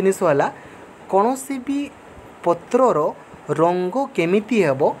प्रथम जिनिस वाला कौन सी भी पत्रर रंग केमिति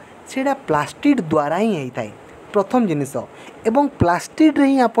हेबो सेटा प्लास्टिड द्वारा ही होता है प्रथम जिनिस एवं प्लास्टिड रे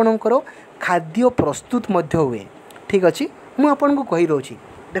ही आपणकर खाद्य प्रस्तुत मध्य हुए। ठीक अच्छे मु आपन को कही रोची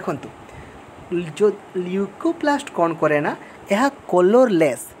देखंतु जो ल्यूकोप्लास्ट कौन करे ना यह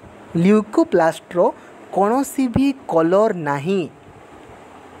कलरलेस ल्यूकोप्लास्ट रो कौनसी भी कलर नहीं।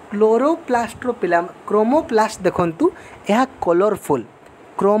 क्लोरोप्लास्ट रो पिला क्रोमोप्लास्ट देखंतु यह कलरफुल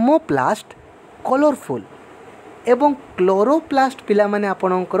क्रोमोप्लास्ट कलरफुल एवं क्लोरोप्लास्ट पिला माने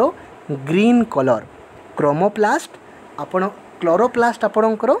आपणकर ग्रीन कलर क्रोमोप्लास्ट आपण क्लोरोप्लास्ट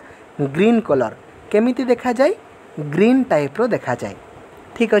आपणकर ग्रीन कलर केमिति देखा जाए ग्रीन टाइप रो देखा जाए।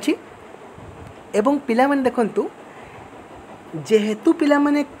 ठीक अच्छे एवं पिला माने देखंतु जेहेतु पिला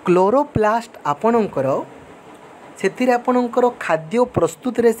माने क्लोरोप्लास्ट आपणकर से आपणकर खाद्य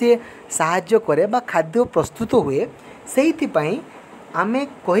प्रस्तुत रे से साहाय्य करे बा खाद्य प्रस्तुत हुए से आमे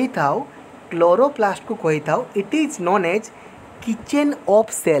कही थाउ क्लोरोप्लास्ट को कही थाउ it is known as kitchen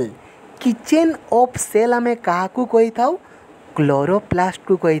of cell. Kitchen of cell आमे काहाकू कही थाउ क्लोरोप्लास्ट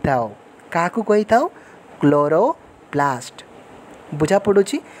को कही थाउ काहाकू कही थाउ क्लोरोप्लास्ट। बुझा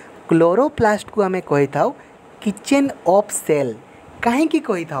पड़ुची क्लोरोप्लास्ट को आमे कही थाउ किचन ऑफ सेल कहीं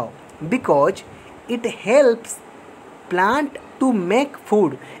कही थाउ because it helps plant to make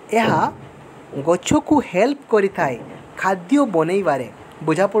food यह गछ को हेल्प करि थाए खाद्य बनैबारे।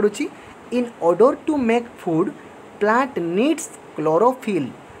 बुझा पड़ुची in order to make food plant needs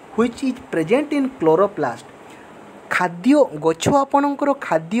chlorophyll which is present in chloroplast. खाद्य गछ आपणकर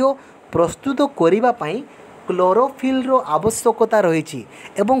खाद्य प्रस्तुत करिबा पई क्लोरोफिल रो आवश्यकता रही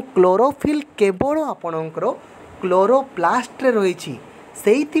एवं क्लोरोफिल केवल आपणकर क्लोरोप्लास्ट रे रही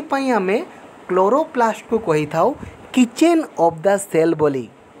से आमे क्लोरोप्लास्ट को कही थाउ किचन ऑफ द सेल बोली।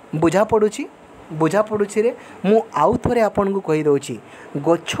 बुझा पड़ुची रे मु आउ थरे आपन को कही दउची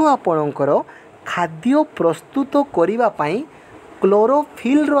गछ आपणकर खाद्य प्रस्तुत करिबा पई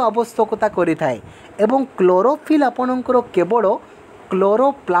क्लोरोफिल रो आवश्यकता करि थाए एवं क्लोरोफिल आपणकर केवल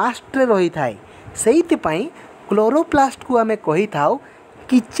क्लोरोप्लास्ट रे रही थाए सेइति पई क्लोरोप्लास्ट को आमे कही थाउ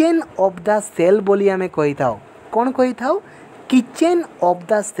किचन ऑफ द सेल बोली आमे कही थाउ। कौन कही थाउ किचन ऑफ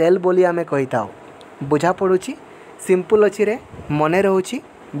द सेल बोली आमे कही थाउ। बुझा पड़ुची सिंपल अच्छी रे मने रहउची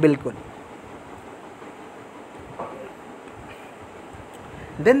बिल्कुल।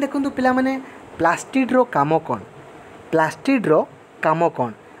 देन देखंतु पिला माने प्लास्टिड रो काम कौन प्लास्टिड रो काम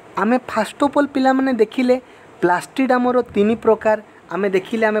कौन आमे फास्ट ऑफ ऑल पिला माने देखिले प्लास्टिड आमर तीन प्रकार आमे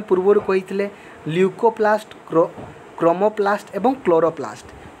देखिले आमे पूर्व कही ल्यूकोप्लास्ट क्रोमोप्लास्ट एवं क्लोरोप्लास्ट।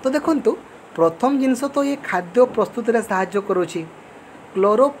 तो देखंतु प्रथम जिनस तो ये खाद्य प्रस्तुत रे साहाय्य करूची।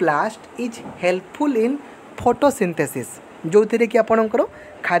 Chloroplast is helpful in photosynthesis जो थे कि आपणकर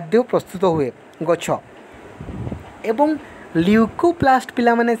खाद्य प्रस्तुत हुए गछ एवं ल्यूकोप्लास्ट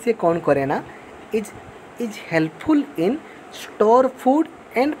पिला माने से कौन करे ना is helpful in store food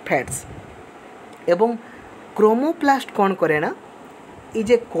and fats एवं क्रोमोप्लास्ट कौन करे ना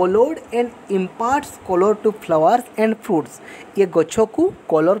is a coloured and imparts colour to flowers and fruits ये गछ को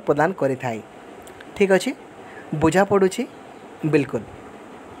कलर प्रदान करि थाए। ठीक अच्छे बुझा पड़ुची बिल्कुल।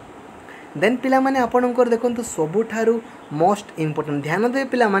 देन पिला माने आपणकर देखंतु सबुठारु मोस्ट इम्पोर्टेंट ध्यान दे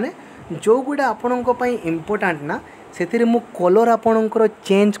पिला माने जो गुडा आपणक पई इम्पोर्टेंट ना सेथिरे मु कलर आपणकर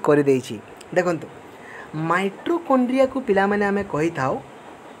चेंज कर देछि। देखंतु माइटोकॉन्ड्रिया को पिला माने आमे कहि थाउ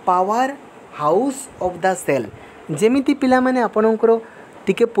power house of the cell. जेमिति पिला माने आपणकर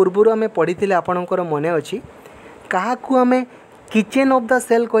टिके पूर्वरु आमे पढ़िथिले आपणकर मने अछि काहाकू आमे किचन ऑफ द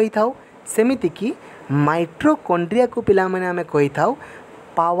सेल कहि थाउ सेमिति कि माइटोकॉन्ड्रिया को पिला माने आमे कहि थाउ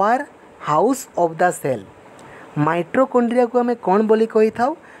power house of the cell. Mitochondria को आमे कौन बोली कही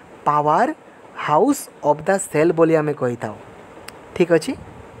थाउ power house of the cell बोली आमे कही थाउ। ठीक अच्छे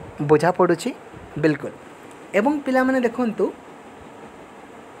बुझा पड़ुची बिल्कुल। एवं पिला माने देखंतु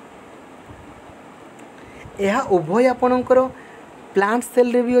यह उभय आपणकर प्लांट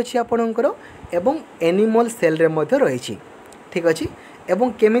सेल रे भी अच्छी आपणकर एवं एनिमल सेल रे मध्य रही। ठीक अच्छे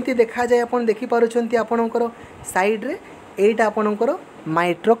एवं केमिति देखा जाए आपन देखि पारुछंती आपणकर साइड रे एटा आपणकर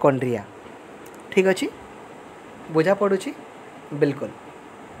माइटोकॉन्ड्रिया। ठीक अच्छे बुझा पड़ुची बिल्कुल।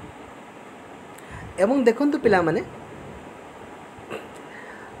 एवं देखंतु पिला माने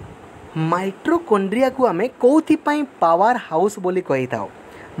माइटोकॉन्ड्रिया को आमे कोथि पई पावर हाउस बोली कही थाउ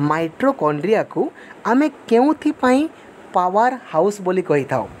माइटोकॉन्ड्रिया को आमे केउथि पई पावर हाउस बोली कही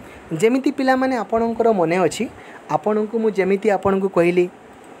थाउ। जेमिति पिला माने आपणकर मने अछि आपणको मु जेमिति आपणको कहली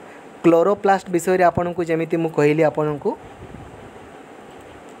क्लोरोप्लास्ट विषय आपन को जमीती मु कहली आपन को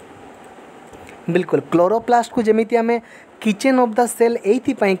बिल्कुल क्लोरोप्लास्ट को जमीती आम किचन ऑफ द सेल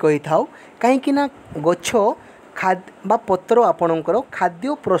एथि कही था कहीं गछ खाद्य बा पत्र आपणकर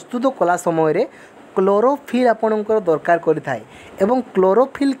खाद्य प्रस्तुत कला समय क्लोरोफिल आपणकर दरकार करिथाए एवं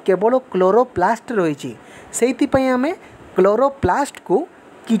क्लोरोफिल केवल क्लोरोप्लास्ट रही से आम क्लोरोप्लास्ट को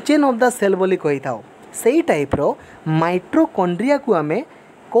किचन ऑफ द सेल बोली कही था से टाइप रो माइट्रोकॉन्ड्रिया को आम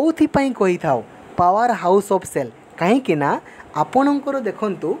कौथि कही था पावर हाउस ऑफ सेल कहीं आपणकर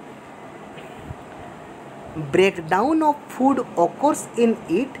देखंतु breakdown of food occurs in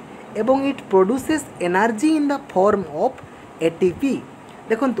it एवं it produces energy in the form of ATP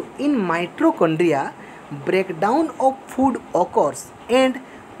देखंतु इन mitochondria breakdown of food occurs and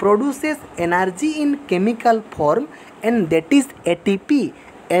produces energy in chemical form and that is ATP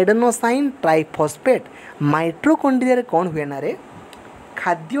adenosine triphosphate mitochondria रे कौन हुए ना रे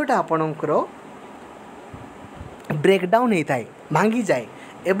खाद्यटा आपणकर breakdown होता है भांगी जाए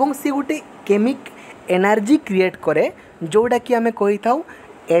एवं से गोटे केमिक एनर्जी क्रिएट करे जोड़ा कि आम कही था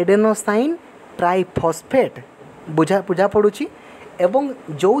एडेनोसाइन ट्राइफॉस्फेट बुझा पड़ुची एवं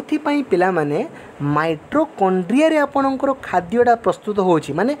जो पिला माने माइट्रोकॉन्ड्रिया रे आपणकर खाद्यटा प्रस्तुत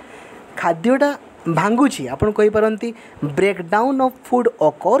होची माने खाद्यटा भांगुची आपण कहि परंती breakdown of food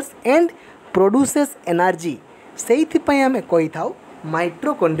occurs and produces energy से आम कही था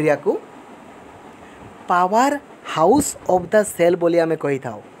माइट्रोकॉन्ड्रिया को power house of the cell बोली आम कही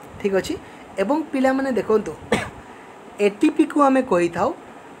था ठीक अच्छे एवं पिला माने देखंतु एटीपी को आम कही था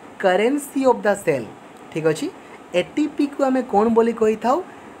करेन्सी ऑफ द सेल ठीक अच्छे एटीपी को आम कौन बोली कही था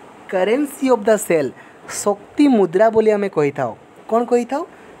करेन्सी ऑफ द सेल शक्ति मुद्रा बोली आम कही था कौन कही था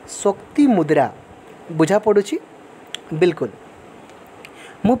शक्ति मुद्रा बुझा पड़ुची बिल्कुल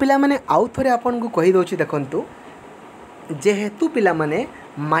मु पिला माने आउ थरे आपन को कहि दोची देखंतु जेहेतु पिला माने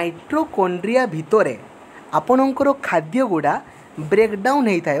माइट्रोकॉन्ड्रिया भितरे आपणकर खाद्य गुड़ा ब्रेकडाउन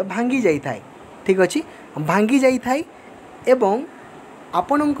होता है भांगी जाए ठीक अच्छे भांगी जाए एवं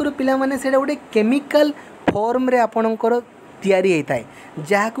आपणकर पिला माने सेटा गोटे केमिकल फॉर्म रे आपणकर तैयारी होता है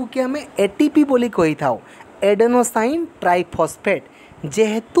जहाँ कि आम एटीपी बोली कही था एडेनोसाइन ट्राइफॉस्फेट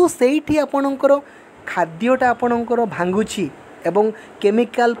जेहेतु सेठी आपणकर खाद्यटा आपणकर भांगुची एवं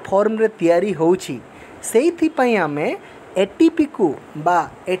केमिकल फॉर्म रे तैयारी होउची सेइथि आम एटीपी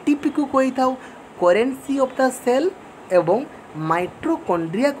को कही था करेन्सी ऑफ द सेल एवं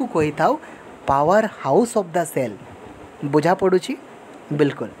माइट्रोकॉन्ड्रिया को कही था power house of the cell बुझा पड़ुची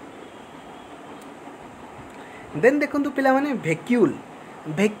बिल्कुल देन देखंतु पिला माने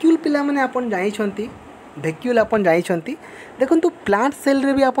वैक्यूल पिला माने आपन जानिछंती वैक्यूल आपन जानिछंती देखंतु प्लांट सेल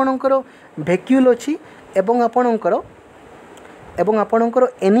रे भी आपणकर वैक्यूल अछि एवं आपणकर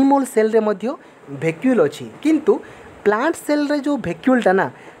एनिमल सेल रे मध्य वैक्यूल अछि किंतु प्लांट सेल रे जो वैक्यूलटा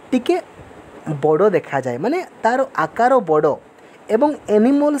ना टिके बड़ देखा जाए माने तार आकार बड़ एवं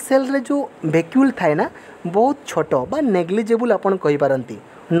एनिमल सेल रे जो वैक्यूल थाए ना बहुत छोट बा नेग्लिजिबल आपन कहि पारंती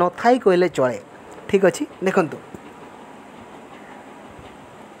न थाई कहले चले ठीक अछि देखंतु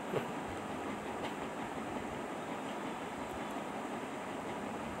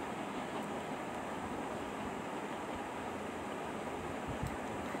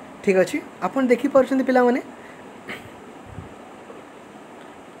ठीक अच्छे आपन देखि पारछंती पिला माने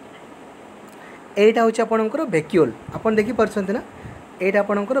एटा होची आपनकर वैक्यूल आपन देखि पारछंती ना एटा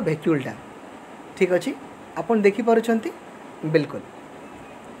आपनकर वैक्यूलटा ठीक अच्छे आपन देखि पारछंती बिल्कुल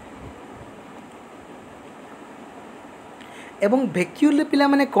एवं वैक्यूल पिला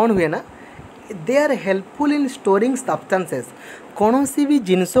माने कौन हुए ना they are helpful in storing substances कौन सी भी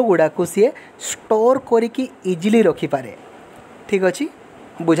जिनस गुड़ा को सी स्टोर करिकी इजिली रखी पारे ठीक अच्छे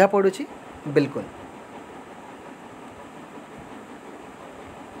बुझा पड़ुची बिल्कुल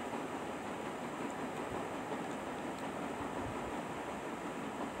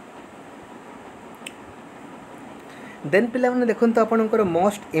देन पिला माने देखंतु आपनकर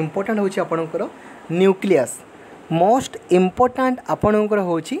मोस्ट इम्पोर्टेंट होची आपनकर न्यूक्लियस मोस्ट इम्पोर्टेंट आपनकर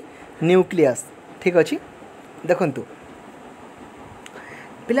होची न्यूक्लियस ठीक अच्छे देखंतु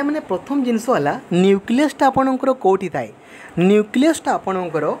पिला माने प्रथम जिनस वाला न्यूक्लियसटा आपनकर कोठी थाए न्यूक्लियसटा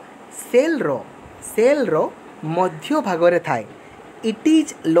आपणकर सेल रो मध्य भाग रे थाए it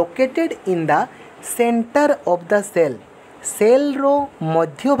is located in the centre of the cell row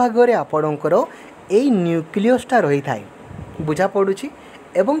मध्य भाग रे आपणकर ए न्यूक्लियसटा रही थाए बुझा पड़ुची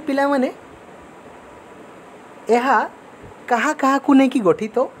एवं पिला माने एहा कहा कहा को नहीं कि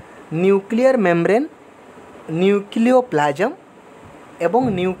गठित न्यूक्लियर मेम्ब्रेन न्यूक्लियोप्लाज्म एवं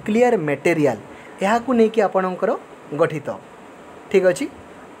न्यूक्लियर मटेरियल एहा को नहीं कि आपणकर गठित ठीक अच्छे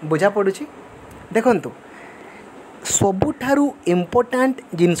बुझा पड़ुची देखंतु सबुठारु इम्पोर्टाट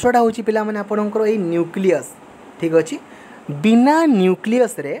जिनसटा हूँ पिला माने आपणकर ये न्यूक्लियस। ठीक अच्छे, बिना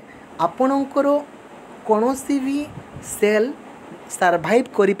न्यूक्लियस रे आपणकर कौन सी भी सेल सर्वाइव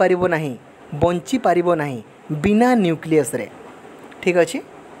करि परिबो नहीं, बंची पारिबो नहीं बिना न्यूक्लियस रे। ठीक अच्छे,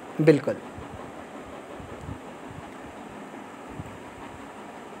 बिल्कुल।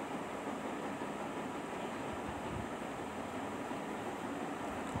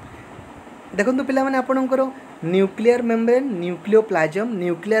 देखो पिला माने आपणकर nuclear membrane, nucleoplasm,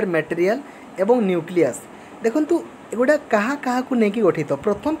 nuclear material एवं न्यूक्लियस देखु एगुड़ा क्या क्या नहीं गठित।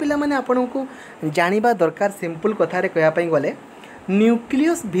 प्रथम पिला माने आपन को जानिबा दरकार सिंपल कथारे कहवाई गले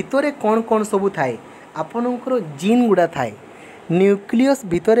न्यूक्लियस भितर कौन कौन सबू थाए आपणकर जीन गुड़ा थाए। न्यूक्लियस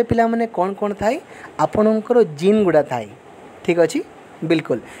भितर पिला माने कौन कौन थाए आपणकर जीन गुड़ा थाए। ठीक अच्छे,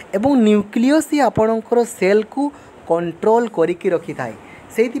 बिल्कुल। एवं न्यूक्लियस ही आपणकर सेल को कंट्रोल करिकी रखी थाए।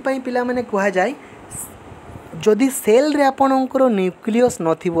 सेति पई पिला माने कहा जाए जदि सेल रे आपणकर न्यूक्लियस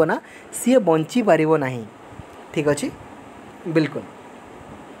नथिबो ना सी बंची पारिबो नहीं। ठीक अच्छे, बिल्कुल।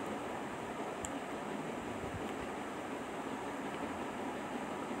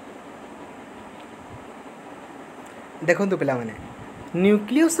 देखंतु पिला माने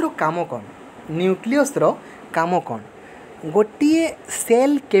न्यूक्लियस रो काम कौन, न्यूक्लियस रो काम कौन, गोटे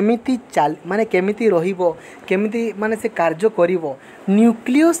सेल केमिति चाल माने केमिति रहिबो, केमिति माने से कार्य करिवो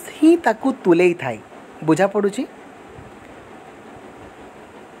न्यूक्लियस ही ताकू तुलेई थाई। बुझा पड़ुची।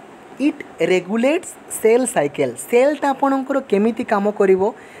 It regulates cell cycle. सेलटा आपणकर केमिति काम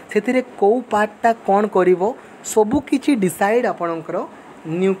करिवो, सेतिरे को पार्टटा कौन करिवो सबु किछि डिसाइड आपणकर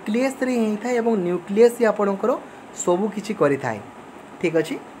न्यूक्लियस रे ही थाए एवं न्यूक्लियस ही आपणकर सबु किछि करि थाए। ठीक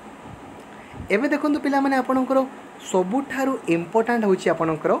अछि, एबे देखंतु पिला माने आपणकर सबुठारु इम्पोर्टाट होछि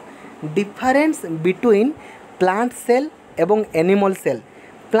आपणकर डिफरेंस बिटवीन प्लांट सेल एवं एनिमल सेल।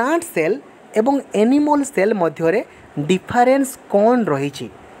 प्लांट सेल एवं एनिमल सेल मध्य डिफरेंस कौन रही।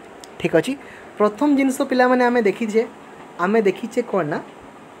 ठीक अच्छे, प्रथम जिनस पिला माने आमे देखीचे कौन ना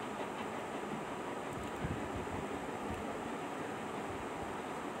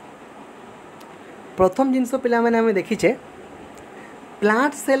प्रथम जिनस पिला माने आमे देखीचे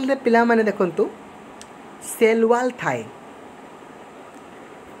प्लांट सेल रे पिला माने देखंतु सेल वाल थाए।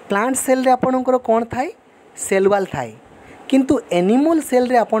 प्लांट सेल रे आपणकर कौन थाए सेल वाल थाए, किंतु एनिमल सेल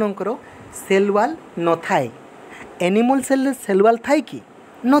रे आपणकर सेल वाल न थाए। एनिमल सेल रे सेल वाल थाए कि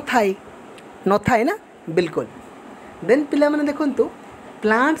न थाए ना, बिल्कुल। देन पिला माने देखंतु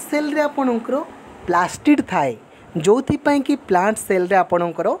प्लांट सेल रे आपणकर प्लास्टिड थाए, जोथि पई कि प्लांट सेल रे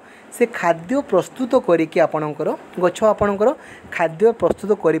आपणकर से खाद्य प्रस्तुत करिकि आपणकर गछ आपणकर खाद्य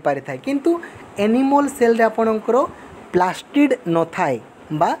प्रस्तुत करि पारि थाए, किंतु एनिमल सेल रे आपणकर प्लास्टिड न थाए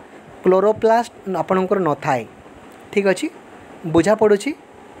बा क्लोरोप्लास्ट आपणकर न थाए। ठीक अच्छे, बुझा पड़ुछि,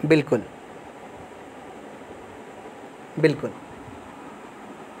 बिल्कुल बिल्कुल।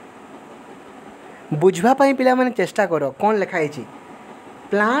 बुझवा पाई पिला माने चेष्टा करो कौन लिखाई छी।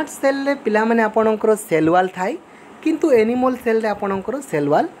 प्लांट सेल रे पिला माने आपणकर सेल वाल थाए, किंतु एनिमल सेल रे आपणकर सेल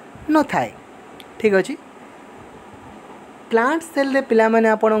वाल न थाए। ठीक अच्छे, प्लांट सेल रे पिला माने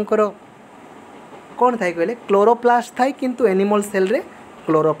आपणकर कौन थाए कहले क्लोरोप्लास्ट थाए, किंतु एनिमल सेल रे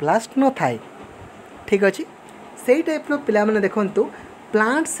क्लोरोप्लास्ट न थाए। ठीक अच्छे, सेई टाइप रो पिला माने देखंतु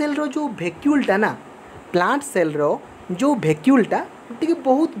प्लांट सेल रो जो वैक्यूलटा ना, प्लांट सेल रो जो वैक्यूलटा टिके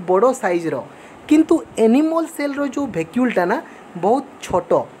बहुत बड़ो साइज रो, किंतु एनिमल सेल रो जो वैक्यूलटा ना बहुत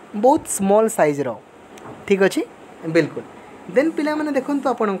छोटो बहुत स्मॉल साइज रो। ठीक अच्छे, बिल्कुल। देन पिला माने देखंतु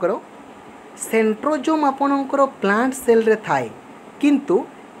आपणकर सेंट्रोजोम आपणकर प्लांट सेल रे थाए, किंतु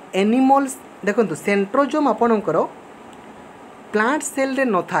एनिमल्स देखंतु सेंट्रोजोम आपणकर प्लांट सेल रे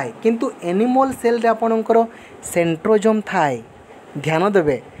न थाए, किंतु एनिमल सेल रे आपणकर सेंट्रोजोम थाए। ध्यान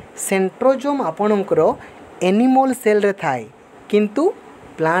देबे, सेंट्रोजोम आपणकर एनिमल सेल रे थाए, किंतु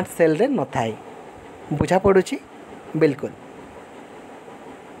प्लांट सेल रे न थाए। बुझा पड़ुछि, बिल्कुल।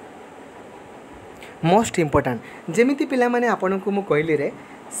 मोस्ट इम्पोर्टाट जेमिति पिला माने आपणको मु कहली रे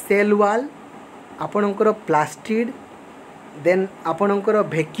सेल वाल आपणकर प्लास्टिड देन आपणकर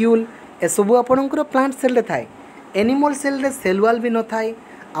वैक्यूल ए सबु आपणकर प्लांट सेल रे थाए। एनिमल सेल रे सेल वाल भी न थाए,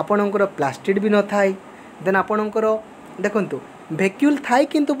 आपणकर प्लास्टिड भी न थाए। देन आपणकर देखंतु वैक्यूल थाए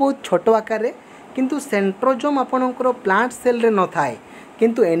किंतु बहुत छोट आकार रे, किंतु सेंट्रोजोम आपणकर प्लांट सेल रे न थाए,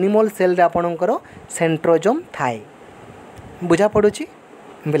 किंतु एनिमल सेल रे आपणकर सेंट्रोजोम थाए। बुझा पड़ुछि,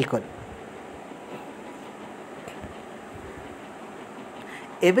 बिल्कुल।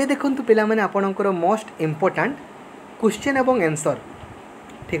 एबे देखंतु पिला माने आपणकर मोस्ट इम्पोर्टाट क्वेश्चन एवं आंसर।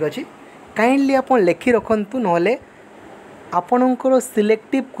 ठीक अच्छे, काइंडली आपन लिखि रखंतु, नहले आपणकर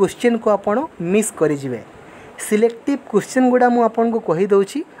सिलेक्टिव क्वेश्चन को आपण मिस करि जिवे। सिलेक्टिव क्वेश्चन गुड़ा मु आपन को कहि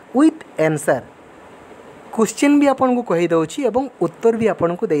दउछि विथ आंसर। क्वेश्चन भी आपन को कही दउछि एवं उत्तर भी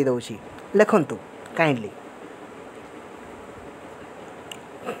आपन को देई दउछि लिखंतु kindly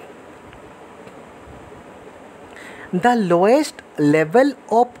the lowest level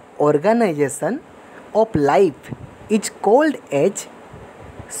of organisation of life is called as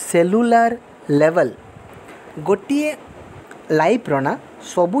cellular level गोटे लाइफ रना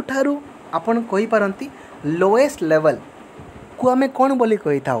सबुठारु आपन कहि पारंती लोएस्ट लेवल को आमे कोन बोली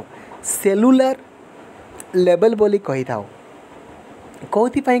कहि थाउ सेलुलर लेवल बोली कहि थाउ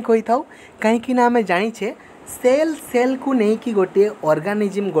कौथि पई कहि थाउ काहे कि ना आमे जानि छे सेल सेल को नै कि गोटे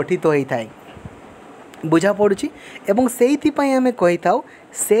ऑर्गेनिज्म गठित होई थाए बुझा पड़ुछि एवं सेइथि पई आमे कहि थाउ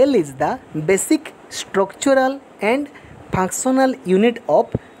cell is the basic structural and functional unit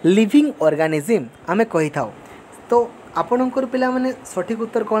of living organism आमे कहि थाउ तो आपणकर पिला माने सठिक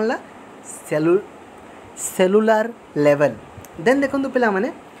उत्तर कोन ला सेलुलर लेवल देन देखंतु पिला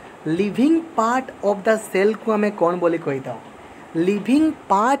माने living part of the cell को आमे कोन बोली कहि थाउ living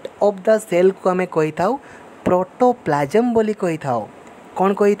part of the cell को आमे कहि थाउ प्रोटोप्लाज्म बोली कहि थाउ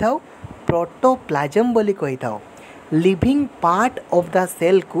कोन कहि थाउ प्रोटोप्लाज्म बोली कहि थाउ living part of the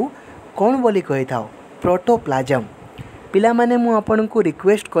cell को कोन बोली कहि थाउ प्रोटोप्लाज्म पिला माने मु आपन को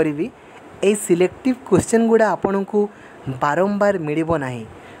रिक्वेस्ट करिवि ए सिलेक्टिव क्वेश्चन गुड़ा आपन को बारंबार मिलिबो नाही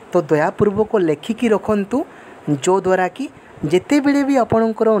तो दयापूर्वक लेखिकी रखंतु जो द्वारा कि जेते बेले भी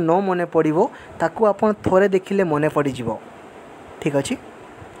आपणकर न मने पड़िबो ताकू आपन थोरे देखिले मने पड़ी जिवो ठीक अछि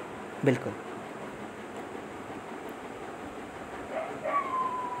बिल्कुल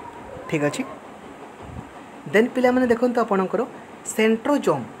ठीक अछि देन पिला माने देखंतु आपणकर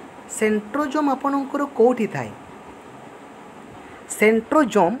सेंट्रोजोम आपणकर कोठी थाए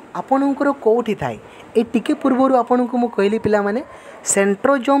सेंट्रोजोम आपणकर कोठी थाए ए टिके पूर्व आपन को मु कहली पिला माने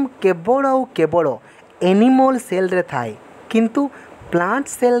सेंट्रोजोम केवल आउ केवल एनिमल सेल रे थाए किंतु प्लांट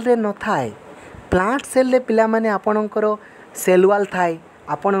सेल रे न थाए प्लांट सेल रे पिला माने आपणकर सेल वॉल थाए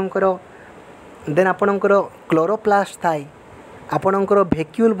आपणकर देन आपणकर क्लोरोप्लास्ट थाए आपणकर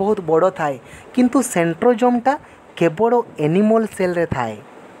वैक्यूल बहुत बड़ थाए किंतु सेंट्रोजोमटा केवल एनिमल सेल रे थाए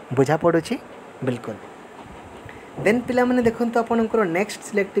बुझा पड़ुछि बिल्कुल देन पिला माने देखंतु आपणकर next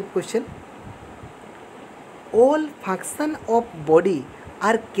selective question all function of body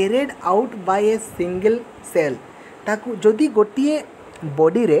are carried out by a single cell ताकू जदि गोटिए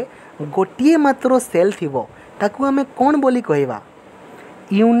बॉडी रे गोटिए मात्र सेल थिबो ताकू हमें कौन बोली कहवा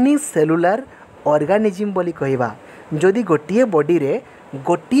यूनिसेलुलर ऑर्गेनिज्म बोली कहवा जदि गोटिए बॉडी रे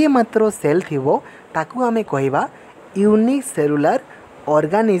गोटिए मात्र सेल थिबो ताकू हमें कहवा यूनिसेलुलर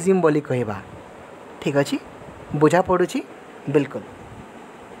ऑर्गेनिज्म बोली कहवा ठीक अछि बुझा पड़ुछि बिल्कुल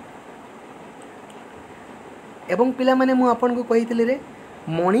एवं पिला माने मु आपन को कहितले रे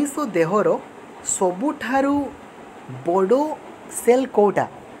मनीष देहर सबुठारु बड़ो सेल कोटा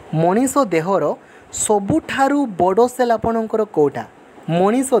मनीष देहर सबुठारु बड़ो सेल आपनकर कोटा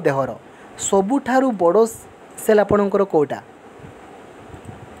मनीष देहर सबुठारु बड़ो सेल आपनकर कोटा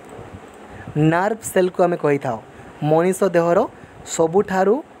नर्व सेल को आमे कहि थाओ मनीष देहर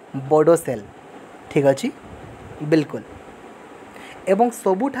सबुठारु बड़ो सेल ठीक अछि बिल्कुल एवं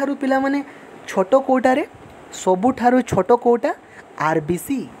सबुठारु पिला माने छोटो कोटा रे सबुठारु छोटो कोटा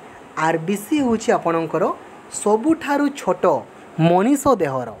आरबीसी होछि आपणकर सबुठारु छोटो मनीष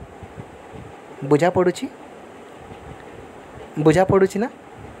देहर बुझा पड़ुछि ना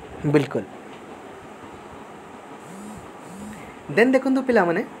बिल्कुल देन देखंतु पिला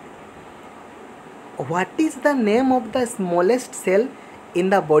माने what is the name of the smallest cell in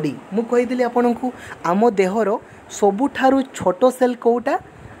the body मु कहिदिली आपनकु आमो देहर सबुठारु छोटो cell Kota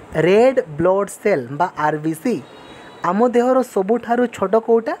red blood cell बा आरबीसी आम देहर सबुठारु छोट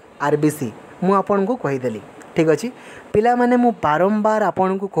कोटा आरबीसी मु आपन को कहीदेली ठीक अच्छे पिला माने मु बारंबार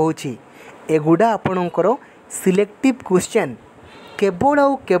आपन को कहूँ एगुड़ा आपणकर सिलेक्टिव क्वेश्चन केवल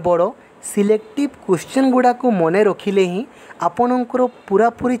आउ केवल सिलेक्टिव क्वेश्चन गुड़ा को मने रखिले ही आपणकर पूरा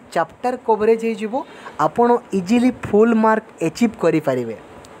पूरी चैप्टर कवरेज हो आपण इजिली फुल मार्क अचीव करि पारिबे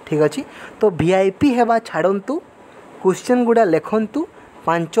ठीक अच्छे तो वीआईपी हेबा छाड़ंतु क्वेश्चन गुड़ा लिखंतु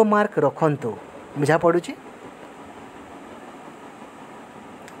 5 मार्क रखंतु बुझा पड़ुछि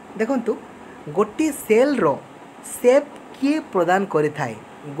देखंतु गोटे सेल रो शेप किए प्रदान करि थाए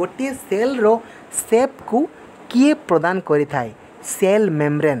गोटे सेल रो शेप को किए प्रदान करि थाए सेल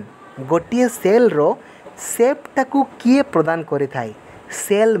मेम्ब्रेन गोटे सेल रो शेप टाकू किए प्रदान करि थाए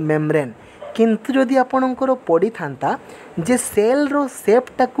सेल मेम्ब्रेन किंतु जदि आपणकर पड़ी थांता जे सेल रो शेप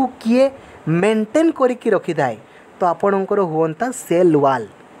टाकू किए मेंटेन करिकि रखि थाए तो आपणकर हुअंता सेल वॉल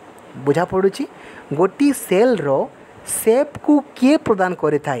बुझा पड़ुछि गोटी सेल रो शेप को किए प्रदान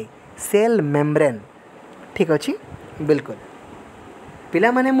करि थाए सेल मेम्ब्रेन ठीक अच्छे बिल्कुल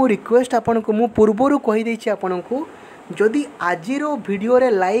पिला माने मु रिक्वेस्ट आपन को मु पूर्वरु कहि देछि आपन को जदि आजिरो वीडियो रे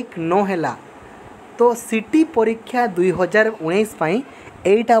लाइक न हैला तो सिटी परीक्षा 2019 पई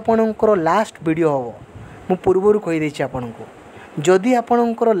एटा आपनकर लास्ट वीडियो हो मु पूर्वरु कहि देछि आपन को जदि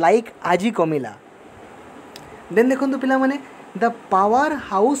आपनकर लाइक आजि कमिला देन देखंतु पिला माने the power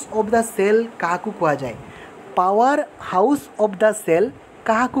house of the cell काहाकू कुआ जाए power house of the cell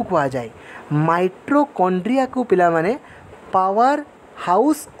काहाकू कुआ जाए माइट्रोकॉन्ड्रिया को पिला माने power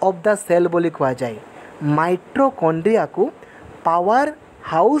house of the cell बोली कुआ जाए माइट्रोकॉन्ड्रिया को power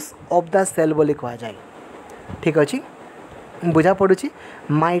house of the cell बोली कुआ जाए ठीक अछि बुझा पड़ुछि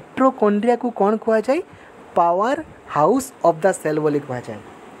माइट्रोकॉन्ड्रिया को कौन कुआ जाए power house of the cell बोली कुआ जाए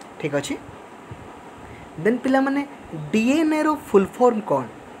ठीक अछि देन पिला माने डीएनए रो फुल फॉर्म कौन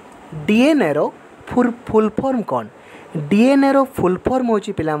डीएनए रो फुल फॉर्म कौन डीएनए रो फुल फॉर्म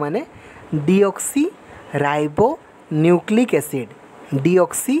होची पिला माने deoxy ribo nucleic acid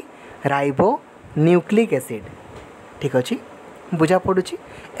deoxy ribo nucleic acid ठीक अछि बुझा पड़ुछि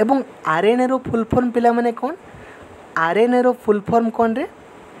एवं आरएनए रो फुल फॉर्म पिला माने कौन आरएनए रो फुल फॉर्म कौन रे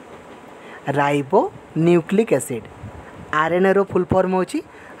राइबो न्यूक्लिक एसिड आरएनए रो फुल फॉर्म होची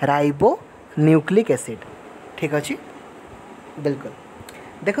राइबो न्यूक्लिक एसिड ठीक अछि बिल्कुल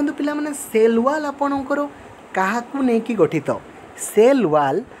देखंतु पिला माने सेल वॉल आपणकर काहाकू नै कि गठित सेल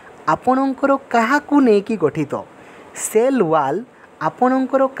वॉल आपणकर काहाकू नै कि गठित सेल वॉल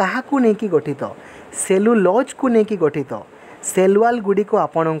आपणकर काहाकू नै कि गठित सेलुलोज को नै कि गठित सेल वॉल गुडी को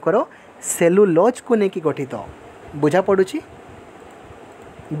आपणकर सेलुलोज को नै कि गठित बुझा पड़ुछि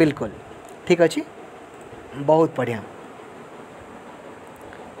बिल्कुल ठीक अछि बहुत बढ़िया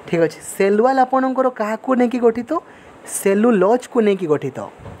ठीक अच्छे सेल वॉल आपणकर काहाकू नै कि गठित सेलुलोज को नै कि गठित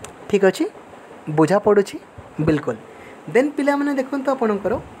ठीक अच्छे बुझा पड़ुछि बिल्कुल देन पिला माने देखंतु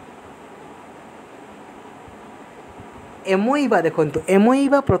आपणकर एमोइबा देखंतु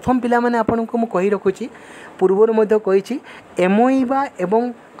एमोइबा प्रथम पिला माने आपणको मु कहि रखुछि पूर्वर मध्ये कहिछि एमोइबा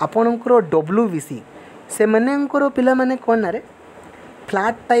एवं आपणकर डब्ल्यूबीसी से मानेंकर पिला माने कोन ना रे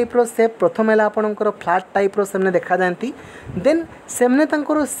फ्लैट टाइप रो शेप प्रथम है आपणकर फ्लैट टाइप रो सेमने देखा जाती देन सेमने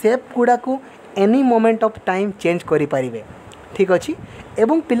तांकर शेप गुड़ा को any moment of time change करि परिबे ठीक अछि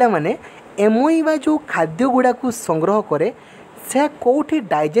एवं पिला माने एमोइबा जो खाद्य गुड़ा को संग्रह करे से कोठी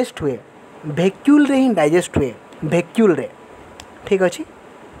डाइजेस्ट हुए वैक्यूल रे ही डाइजेस्ट हुए वैक्यूल रे ठीक अछि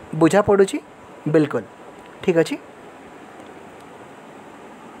बुझा पड़ुछि बिल्कुल ठीक अछि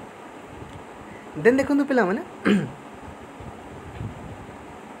देन देखंतु पिला माने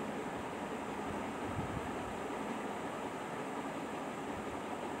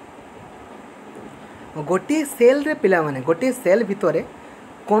गोटे सेल रे पिला माने गोटे सेल भितरे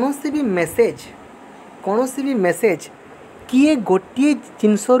कौनसी भी मेसेज किए गोटे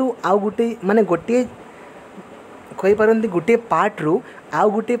जिनसरू आउ गोटे माने गोटे कहि परंती गोटे पार्ट रु आउ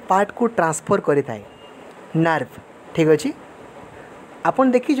गोटे पार्ट को ट्रांसफर करि थाए नर्व ठीक अछि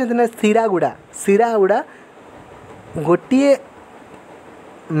आपन देखि जंत ना सिरा गुड़ा गोटे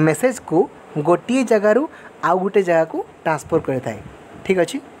मेसेज को गोटे जगह रु आउ गोटे जगह को ट्रांसफर करि थाए ठीक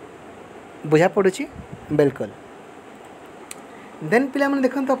अछि बुझा पड़ुछि बिल्कुल देन पिला माने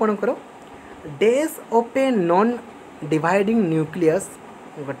देखंतु आपणकर days of a non dividing nucleus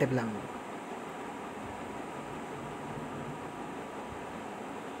गोटे पिला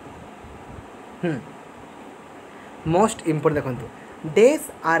मोस्ट इम्पोर्टेंट देखंतु days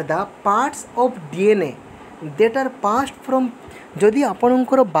are the parts of DNA that are passed from जदि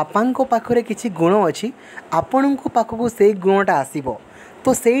आपणकर बापांको पाखरे किछि गुण अछि आपणको पाखको सेई गुणटा आसीबो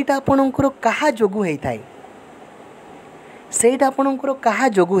तो सेटा आपणकर कहा जोगु हेई थाए सेटा आपणकर कहा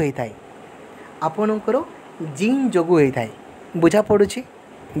जोगु हेई थाए आपणकर जीन जोगु हेई थाए बुझा पड़ुछि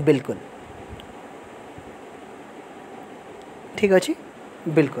बिल्कुल ठीक अछि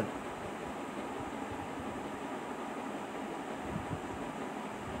बिल्कुल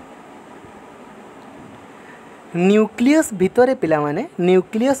न्यूक्लियस भितरे पिला माने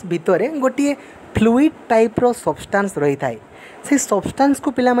न्यूक्लियस भितरे गोटे फ्लूइड टाइप रो सब्सटेंस रही थाए से सब्सटेंस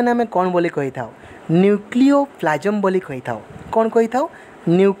को पिला माने हमें कौन बोली कही थाओ न्यूक्लियोप्लाज्म बोली कही थाओ कौन कही थाओ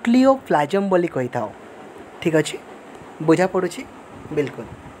न्यूक्लियोप्लाज्म बोली कही थाओ ठीक अच्छे बुझा पड़ुछि बिल्कुल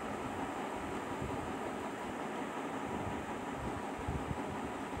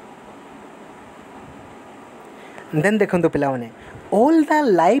देन देखंतु पिला माने all the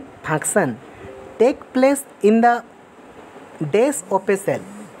life function take place in the days of A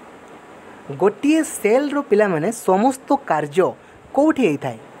cell गोटे सेल रो पिला माने समस्त कार्य कोठी हेई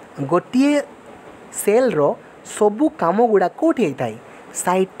थाए गोटे सेल रो सबु काम गुड़ा कोठी हेई थाए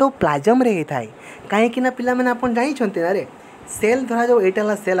साइटोप्लाज्म रे हेई थाए काहे कि ना पिला माने आपण जानि छन्ते ना रे सेल धरा जो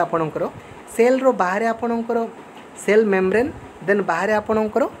एटाला सेल आपणकर सेल रो बाहर आपणकर सेल मेम्ब्रेन देन बाहर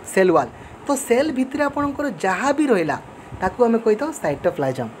आपणकर सेल वाल तो सेल भितर आपणकर जहाँ भी रहा ताकू आम कही था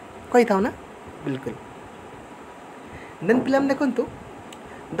साइटोप्लाज्म कही था ना बिल्कुल। देन पिला देखु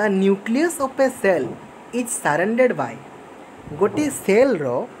the nucleus of A cell is surrounded by गोटे सेल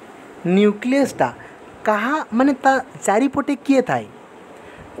रो न्यूक्लियसटा कहाँ माने ता चारिपटे किए थाए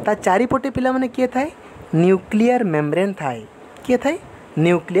ता चारिपटे पिला माने किए थाए न्यूक्लियर मेम्ब्रेन थाए किए थाए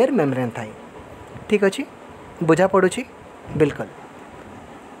न्यूक्लियर मेम्ब्रेन थाए। ठीक अच्छे बुझा पड़ुछि बिल्कुल।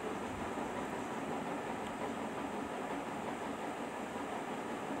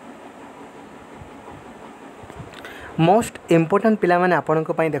 मोस्ट इम्पोर्टेंट पिला माने आपन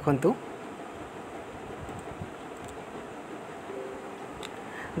को पई देखंतु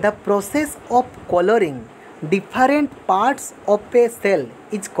the process of colouring different parts of A cell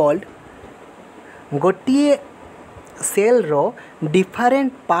is called गोटे सेल रो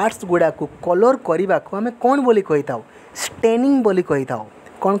डिफरेंट पार्ट्स गुड़ा को कलर करने को आम कौन बोली कही था स्टेनिंग बोली कही था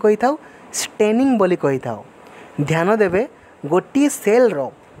कौन कही था स्टेनिंग बोली कही था। ध्यान देवे गोटे सेल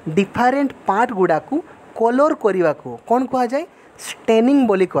रो डिफरेंट पार्ट गुड़ा को कलर करने को कौन कहा जाए स्टेनिंग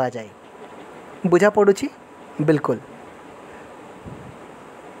बोली कहा जाए। बुझा पड़ुछि बिल्कुल।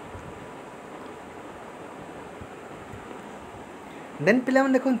 देन पिला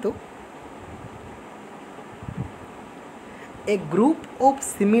मन देखंतु ए ग्रुप ऑफ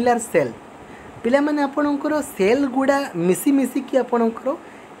सिमिलर सेल पिला माने आपणकर सेल गुड़ा मिसी मिसी कि आपणकर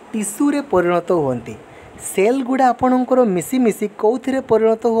टिश्यू रे परिणत होती सेल गुड़ा आपणकर मिसी मिसी कौथिरे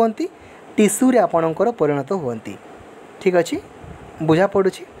परिणत होती टिश्यू रे आपणकर परिणत होती। ठीक अच्छे बुझा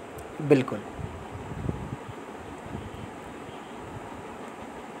पड़ुछि बिल्कुल।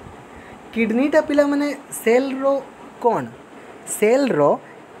 किडनीटा पिला माने सेल रो कौन सेल रो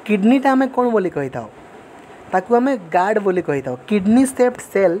किडनीटा आम कौन बोली कही था ताकू आम गार्ड बोली कही था। Kidney shaped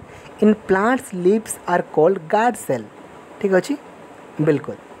cell in plants leaves are called guard cell. ठीक अच्छे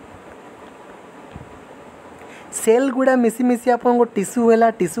बिल्कुल। सेल गुड़ा मिसी मिसी आपन टिश्यू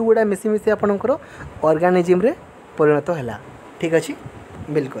है टिश्यू गुड़ा मिसी मिसी आपणकर ऑर्गेनिज्म रे परिणत है। ठीक अच्छे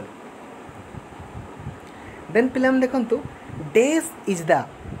बिल्कुल। देन पिला देखंतु days is the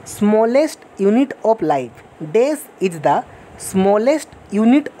smallest unit of life days is the smallest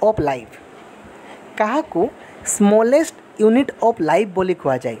unit of life कहा को स्मॉलेस्ट यूनिट ऑफ लाइफ बोली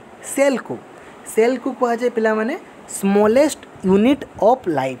कहा जाए सेल को कहा जाए पिला माने स्मॉलेस्ट यूनिट ऑफ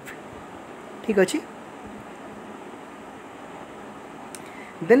लाइफ। ठीक अच्छे।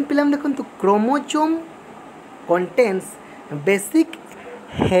 देन पिला देखंतु chromosome contains basic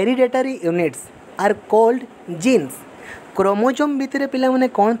hereditary units are called jeans. Chromosome भितर पिला माने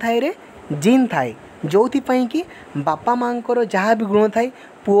कौन थाए रे जीन थाए जो कि बापा माँ जहाँ भी गुण थाए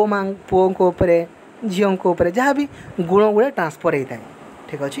पुओ को ऊपर झील को ऊपर जहाँ भी गुण गुड़ा ट्रांसफर होता है।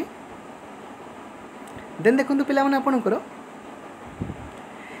 ठीक अच्छे। देन देखो पिला माने आपणकर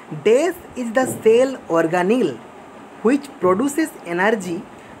days is the cell organelle which produces energy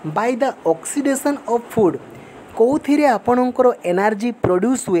by the oxidation of food कौथिरे आपणकर एनर्जी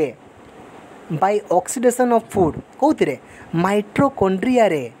प्रोड्यूस हुए bye oxidation of food कौथिरे mitochondria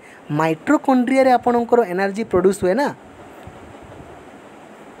रे आपणकर एनर्जी प्रोड्यूस हुए ना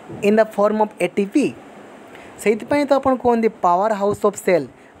in the form of ATP से तो आप कहते power house of cell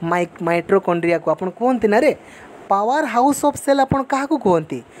mitochondria को आप कहते ना रे पावर हाउस ऑफ सेल आप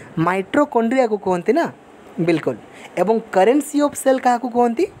कहते माइट्रोकॉन्ड्रिया को कहते ना बिल्कुल। एवं करेन्सी ऑफ सेल क्या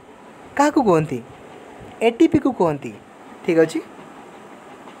कहते एटीपी को कहते। ठीक अच्छे।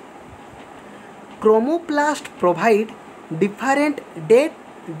 Chromoplast provide different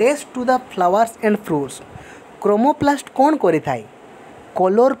days to the flowers and fruits. Chromoplast कौन करि थाए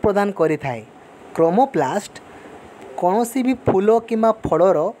कलर प्रदान करि थाए। क्रोमोप्लास्ट कौन सी भी फूल किंबा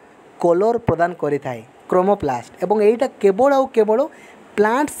फलर कलर प्रदान करि थाए क्रोमोप्लास्ट एवं एटा केवल आउ केवल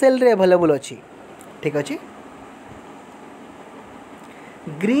प्लांट सेल रे अवेलेबल अछि। ठीक अच्छे।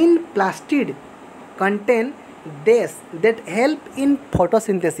 Green plastid contain days that help in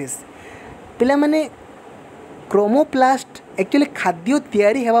photosynthesis. पिला माने क्रोमोप्लास्ट एक्चुअली खाद्य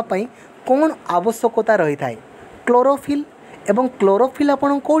तैयारी हेबा पई कौन आवश्यकता रही थाए क्लोरोफिल एवं क्लोरोफिल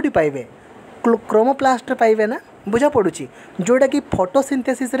आपन कोठी पाइबे क्रोमोप्लास्ट पाइबे ना बुझा पड़ुछि जोटा कि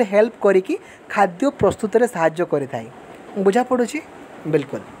फोटोसिंथेसिस रे हेल्प करी कि खाद्य प्रस्तुत रे सहाय्य करि थाए। बुझा पड़ुछि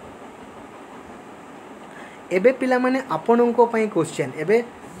बिल्कुल। एबे पिला माने आपन को पई क्वेश्चन एबे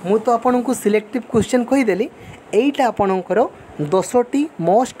मु तो आपन को सिलेक्टिव क्वेश्चन कहि देली एइटा आपनकर 10टी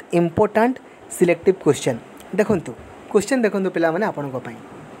मोस्ट इम्पोर्टेंट सिलेक्टिव क्वेश्चन देखंतु क्वेश्चन देखंतु पिला माने आपन को पई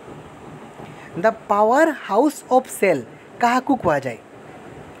the power house of cell कहा को कहा जाए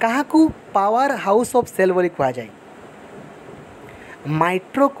कहा को पावर हाउस ऑफ सेल बोली कहा जाए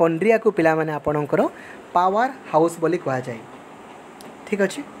माइट्रोकॉन्ड्रिया को पिला माने आपनकर पावर हाउस बोली कहा जाए। ठीक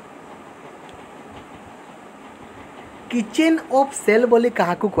अच्छे। किचेन ऑफ सेल बोली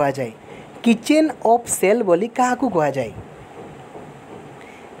क्या कह जाए? किचेन ऑफ सेल बोली क्या कह जाए?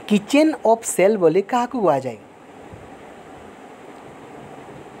 किचेन ऑफ सेल बोली क्या कह जाए?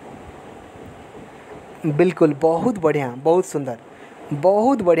 बिल्कुल, बहुत बढ़िया, बहुत सुंदर,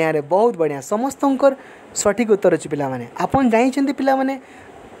 बहुत बढ़िया रे, बहुत बढ़िया। समस्त सठिक उत्तर अच्छे पिलाने आपन जाइछन्ति पिलाने।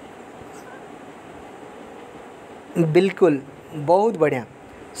 बिल्कुल, बहुत बढ़िया,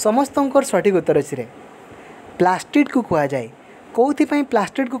 समस्त सठिक उत्तर अच्छे रे। प्लास्टिड को कह जाए कौथि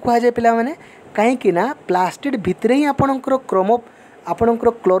प्लास्टिड को कह जाए पिलाने? कहीं ना प्लास्टिड भितर ही आपणकर आपणकर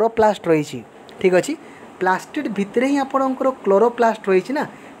क्लोरोप्लास्ट रही। ठीक अच्छे, प्लास्टिड भितर ही आपणकर क्लोरोप्लास्ट रही ना,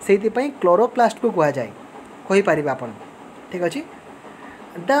 से क्लोरोप्लास्ट को कह जाए कहीपर आपन। ठीक अच्छे।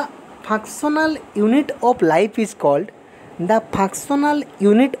 The functional unit of life is called, the functional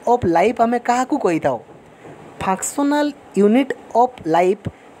unit of life आम क्या कही था? फंक्शनल यूनिट ऑफ लाइफ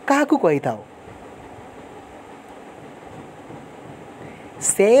क्या कही था?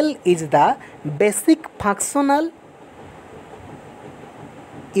 Cell is the basic functional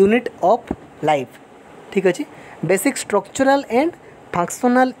unit of life. ठीक अच्छे, basic structural and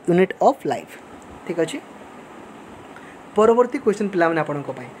functional unit of life. ठीक अच्छे। परवर्ती क्वेश्चन पिलाने आपण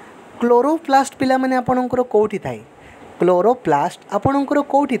क्लोरोप्लास्ट पिलाने आपणकर कौटी थाए? क्लोरोप्लास्ट आपणकर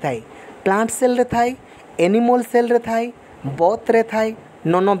कौटी थाए? प्लांट सेल रे थाए, एनिमल सेल रे थाए, बोथ रे थाए,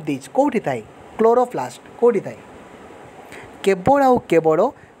 नन ऑफ दिस कौटी थाए? क्लोरोप्लास्ट कौटी थाए? केवल आउ केवल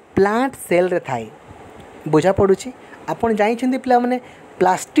प्लांट सेल रे थाए। बुझा पड़ुछि? आपन जाइछन्ति पिलाने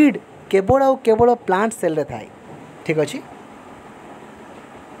प्लास्टिड केवल आउ केवल प्लांट सेल रे थाए। ठीक अच्छे।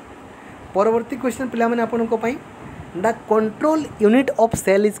 परवर्ती क्वेश्चन पिलाने आपनको पई the control unit of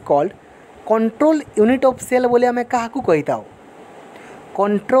cell is called, control unit of cell बोले आम क्या कही था?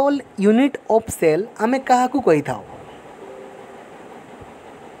 कंट्रोल यूनिट ऑफ सेल आम क्या कही था?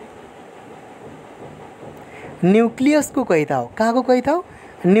 न्यूक्लियस को कही था। क्या कही था?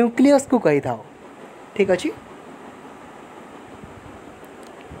 न्यूक्लियस को कही था। ठीक अच्छे।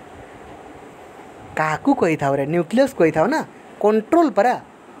 क्या कही था रे? न्यूक्लियस कही था ना, कंट्रोल परा।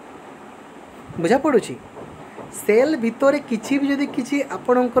 बुझा पड़ुछि? सेल भितर किसी भी जदि किसी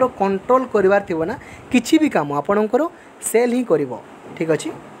आपणकर कंट्रोल करिवार थिबो ना, किसी भी काम आपणकर सेल ही करिवो। ठीक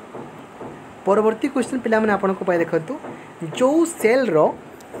अच्छे। परवर्ती क्वेश्चन पिलाने आपनको पाई देखंतु, जो सेल रो,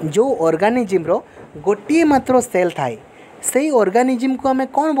 जो ऑर्गेनिज्म रो गोटे मात्र सेल थाए, से ऑर्गेनिज्म को आम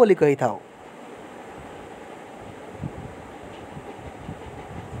कौन बोली कही था?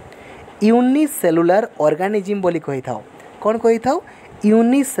 यूनिसेलुलर ऑर्गेनिज्म बोली कही था। कौन कही था?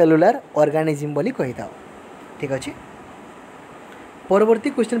 यूनिसेलुलर ऑर्गेनिज्म बोली कही था। ठीक अच्छे। परवर्ती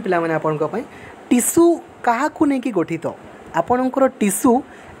क्वेश्चन पिलाने आपनको पाई टिश्यू क्या नहीं गठित? आपणकर टिश्यू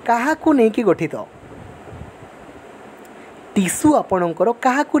क्या नहीं गठित? टिश्यू आपणकर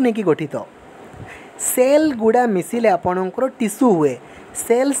क्या नहीं गठित? सेल गुड़ा मिसिले आपणकर टिश्यू हुए,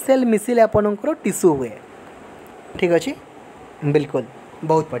 सेल सेल मिसिले आपणकर टिश्यू हुए। ठीक अच्छे। बिल्कुल,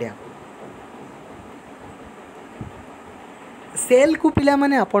 बहुत बढ़िया। सेल को पिला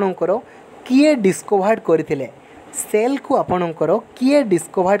माने आपणकर किए डिस्कवर्ड करथिले? सेल को आपणकर किए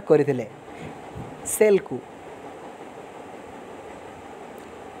डिस्कवर्ड करथिले? सेल को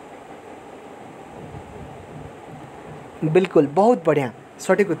बिल्कुल, बहुत बढ़िया,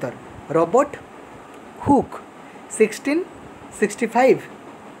 सठिक उत्तर रॉबर्ट हुक 1665।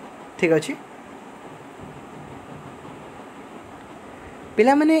 ठीक अच्छे।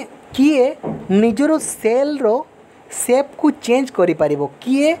 पिला माने किए निजरो सेल रो शेप को चेंज करि परिबो?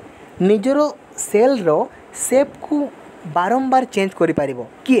 किए निजरो सेल रो शेप को बारंबार चेंज करि परिबो?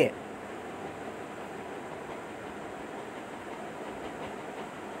 किए?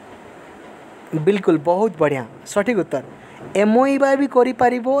 बिल्कुल, बहुत बढ़िया, सठिक उत्तर एमोइबा भी करि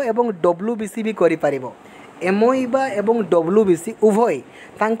परिबो एवं डब्ल्यूबीसी भी करि परिबो। एमोइबा एवं डब्ल्यूबीसी उभय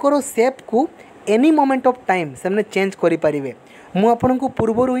तांकर शेप को एनी मोमेंट ऑफ टाइम से चेंज करि परिबे। मु आपनको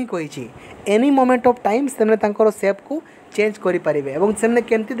पूर्वरु ही कही एनी मोमेंट ऑफ टाइम से तांकर शेप को चेंज करि परिबे एवं से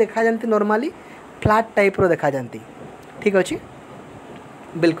केमती देखा जाती? नॉर्मली फ्लैट टाइप रो देखा जाती। ठीक अच्छे।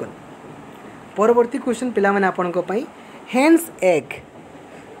 बिल्कुल। परवर्ती क्वेश्चन पिला माने आपनको पई हेन्स एग,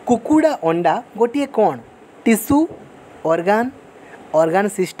 कुकुड़ा अंडा गोटे कौन? टिश्यू, ऑर्गन, ऑर्गन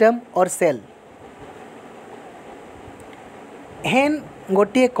सिस्टम और सेल? हेन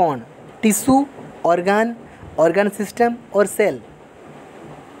गोटे कौन? टिश्यू, ऑर्गन, ऑर्गन सिस्टम और सेल?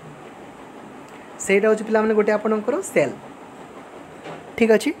 सेटा हूँ पिलाने गोटे आपणकर सेल।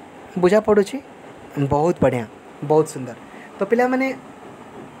 ठीक अच्छे। बुझा पड़ुछि? बहुत बढ़िया, बहुत सुंदर। तो पिला माने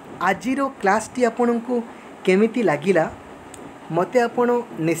आजिरो क्लासटी आपनको केमिति लागिला मते आपण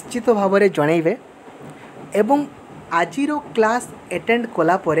निश्चित भाव में जनइबे एवं आजिरो क्लास अटेंड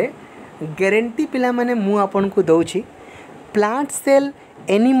कला परे गारंटी पिला माने मु आपन को दउछि प्लांट सेल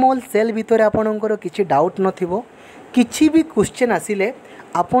एनिमल सेल भितर आपणकर किसी डाउट नथिबो किछि भी क्वेश्चन आसिले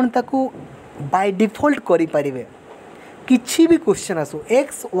आपन ताकू बाय डिफॉल्ट करि परिबे किछि भी क्वेश्चन आसु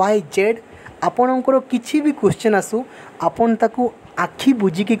एक्स वाई जेड आपणकर किछि भी क्वेश्चन आसु आपन ताकू आखि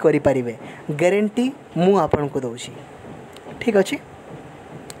बुझिकी करि परिबे गारंटी मु आपन को दउछि ठीक अछि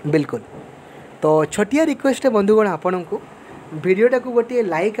बिल्कुल। तो छोटिया रिक्वेस्ट है बंधुगण आपण को वीडियोटा को गोटे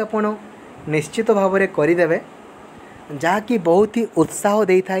लाइक आपण निश्चित भाव में करदे जहाँकि बहुत ही उत्साह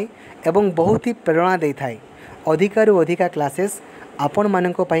दे थाए एवं बहुत ही प्रेरणा दे थाए अधिकारु अधिका क्लासेस आपण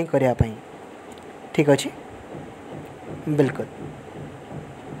मानक पई करिया पई ठीक अछि बिल्कुल।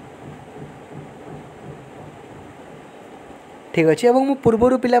 ठीक अच्छे एवं मु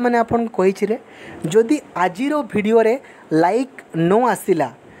पूर्वर पिला माने आपन कहिछि जदि आजिरो वीडियो रे लाइक नो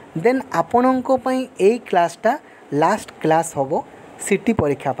आसिला देन आपणों पई ए क्लासटा लास्ट क्लास होबो सिटी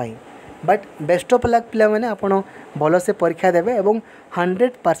परीक्षा पई बट बेस्ट ऑफ लक पिला माने आपण भल से परीक्षा देबे एवं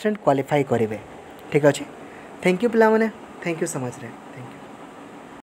 100% क्वालिफाई करेंगे ठीक अच्छे थैंक यू पिला माने थैंक यू सो मच रे थैंक यू।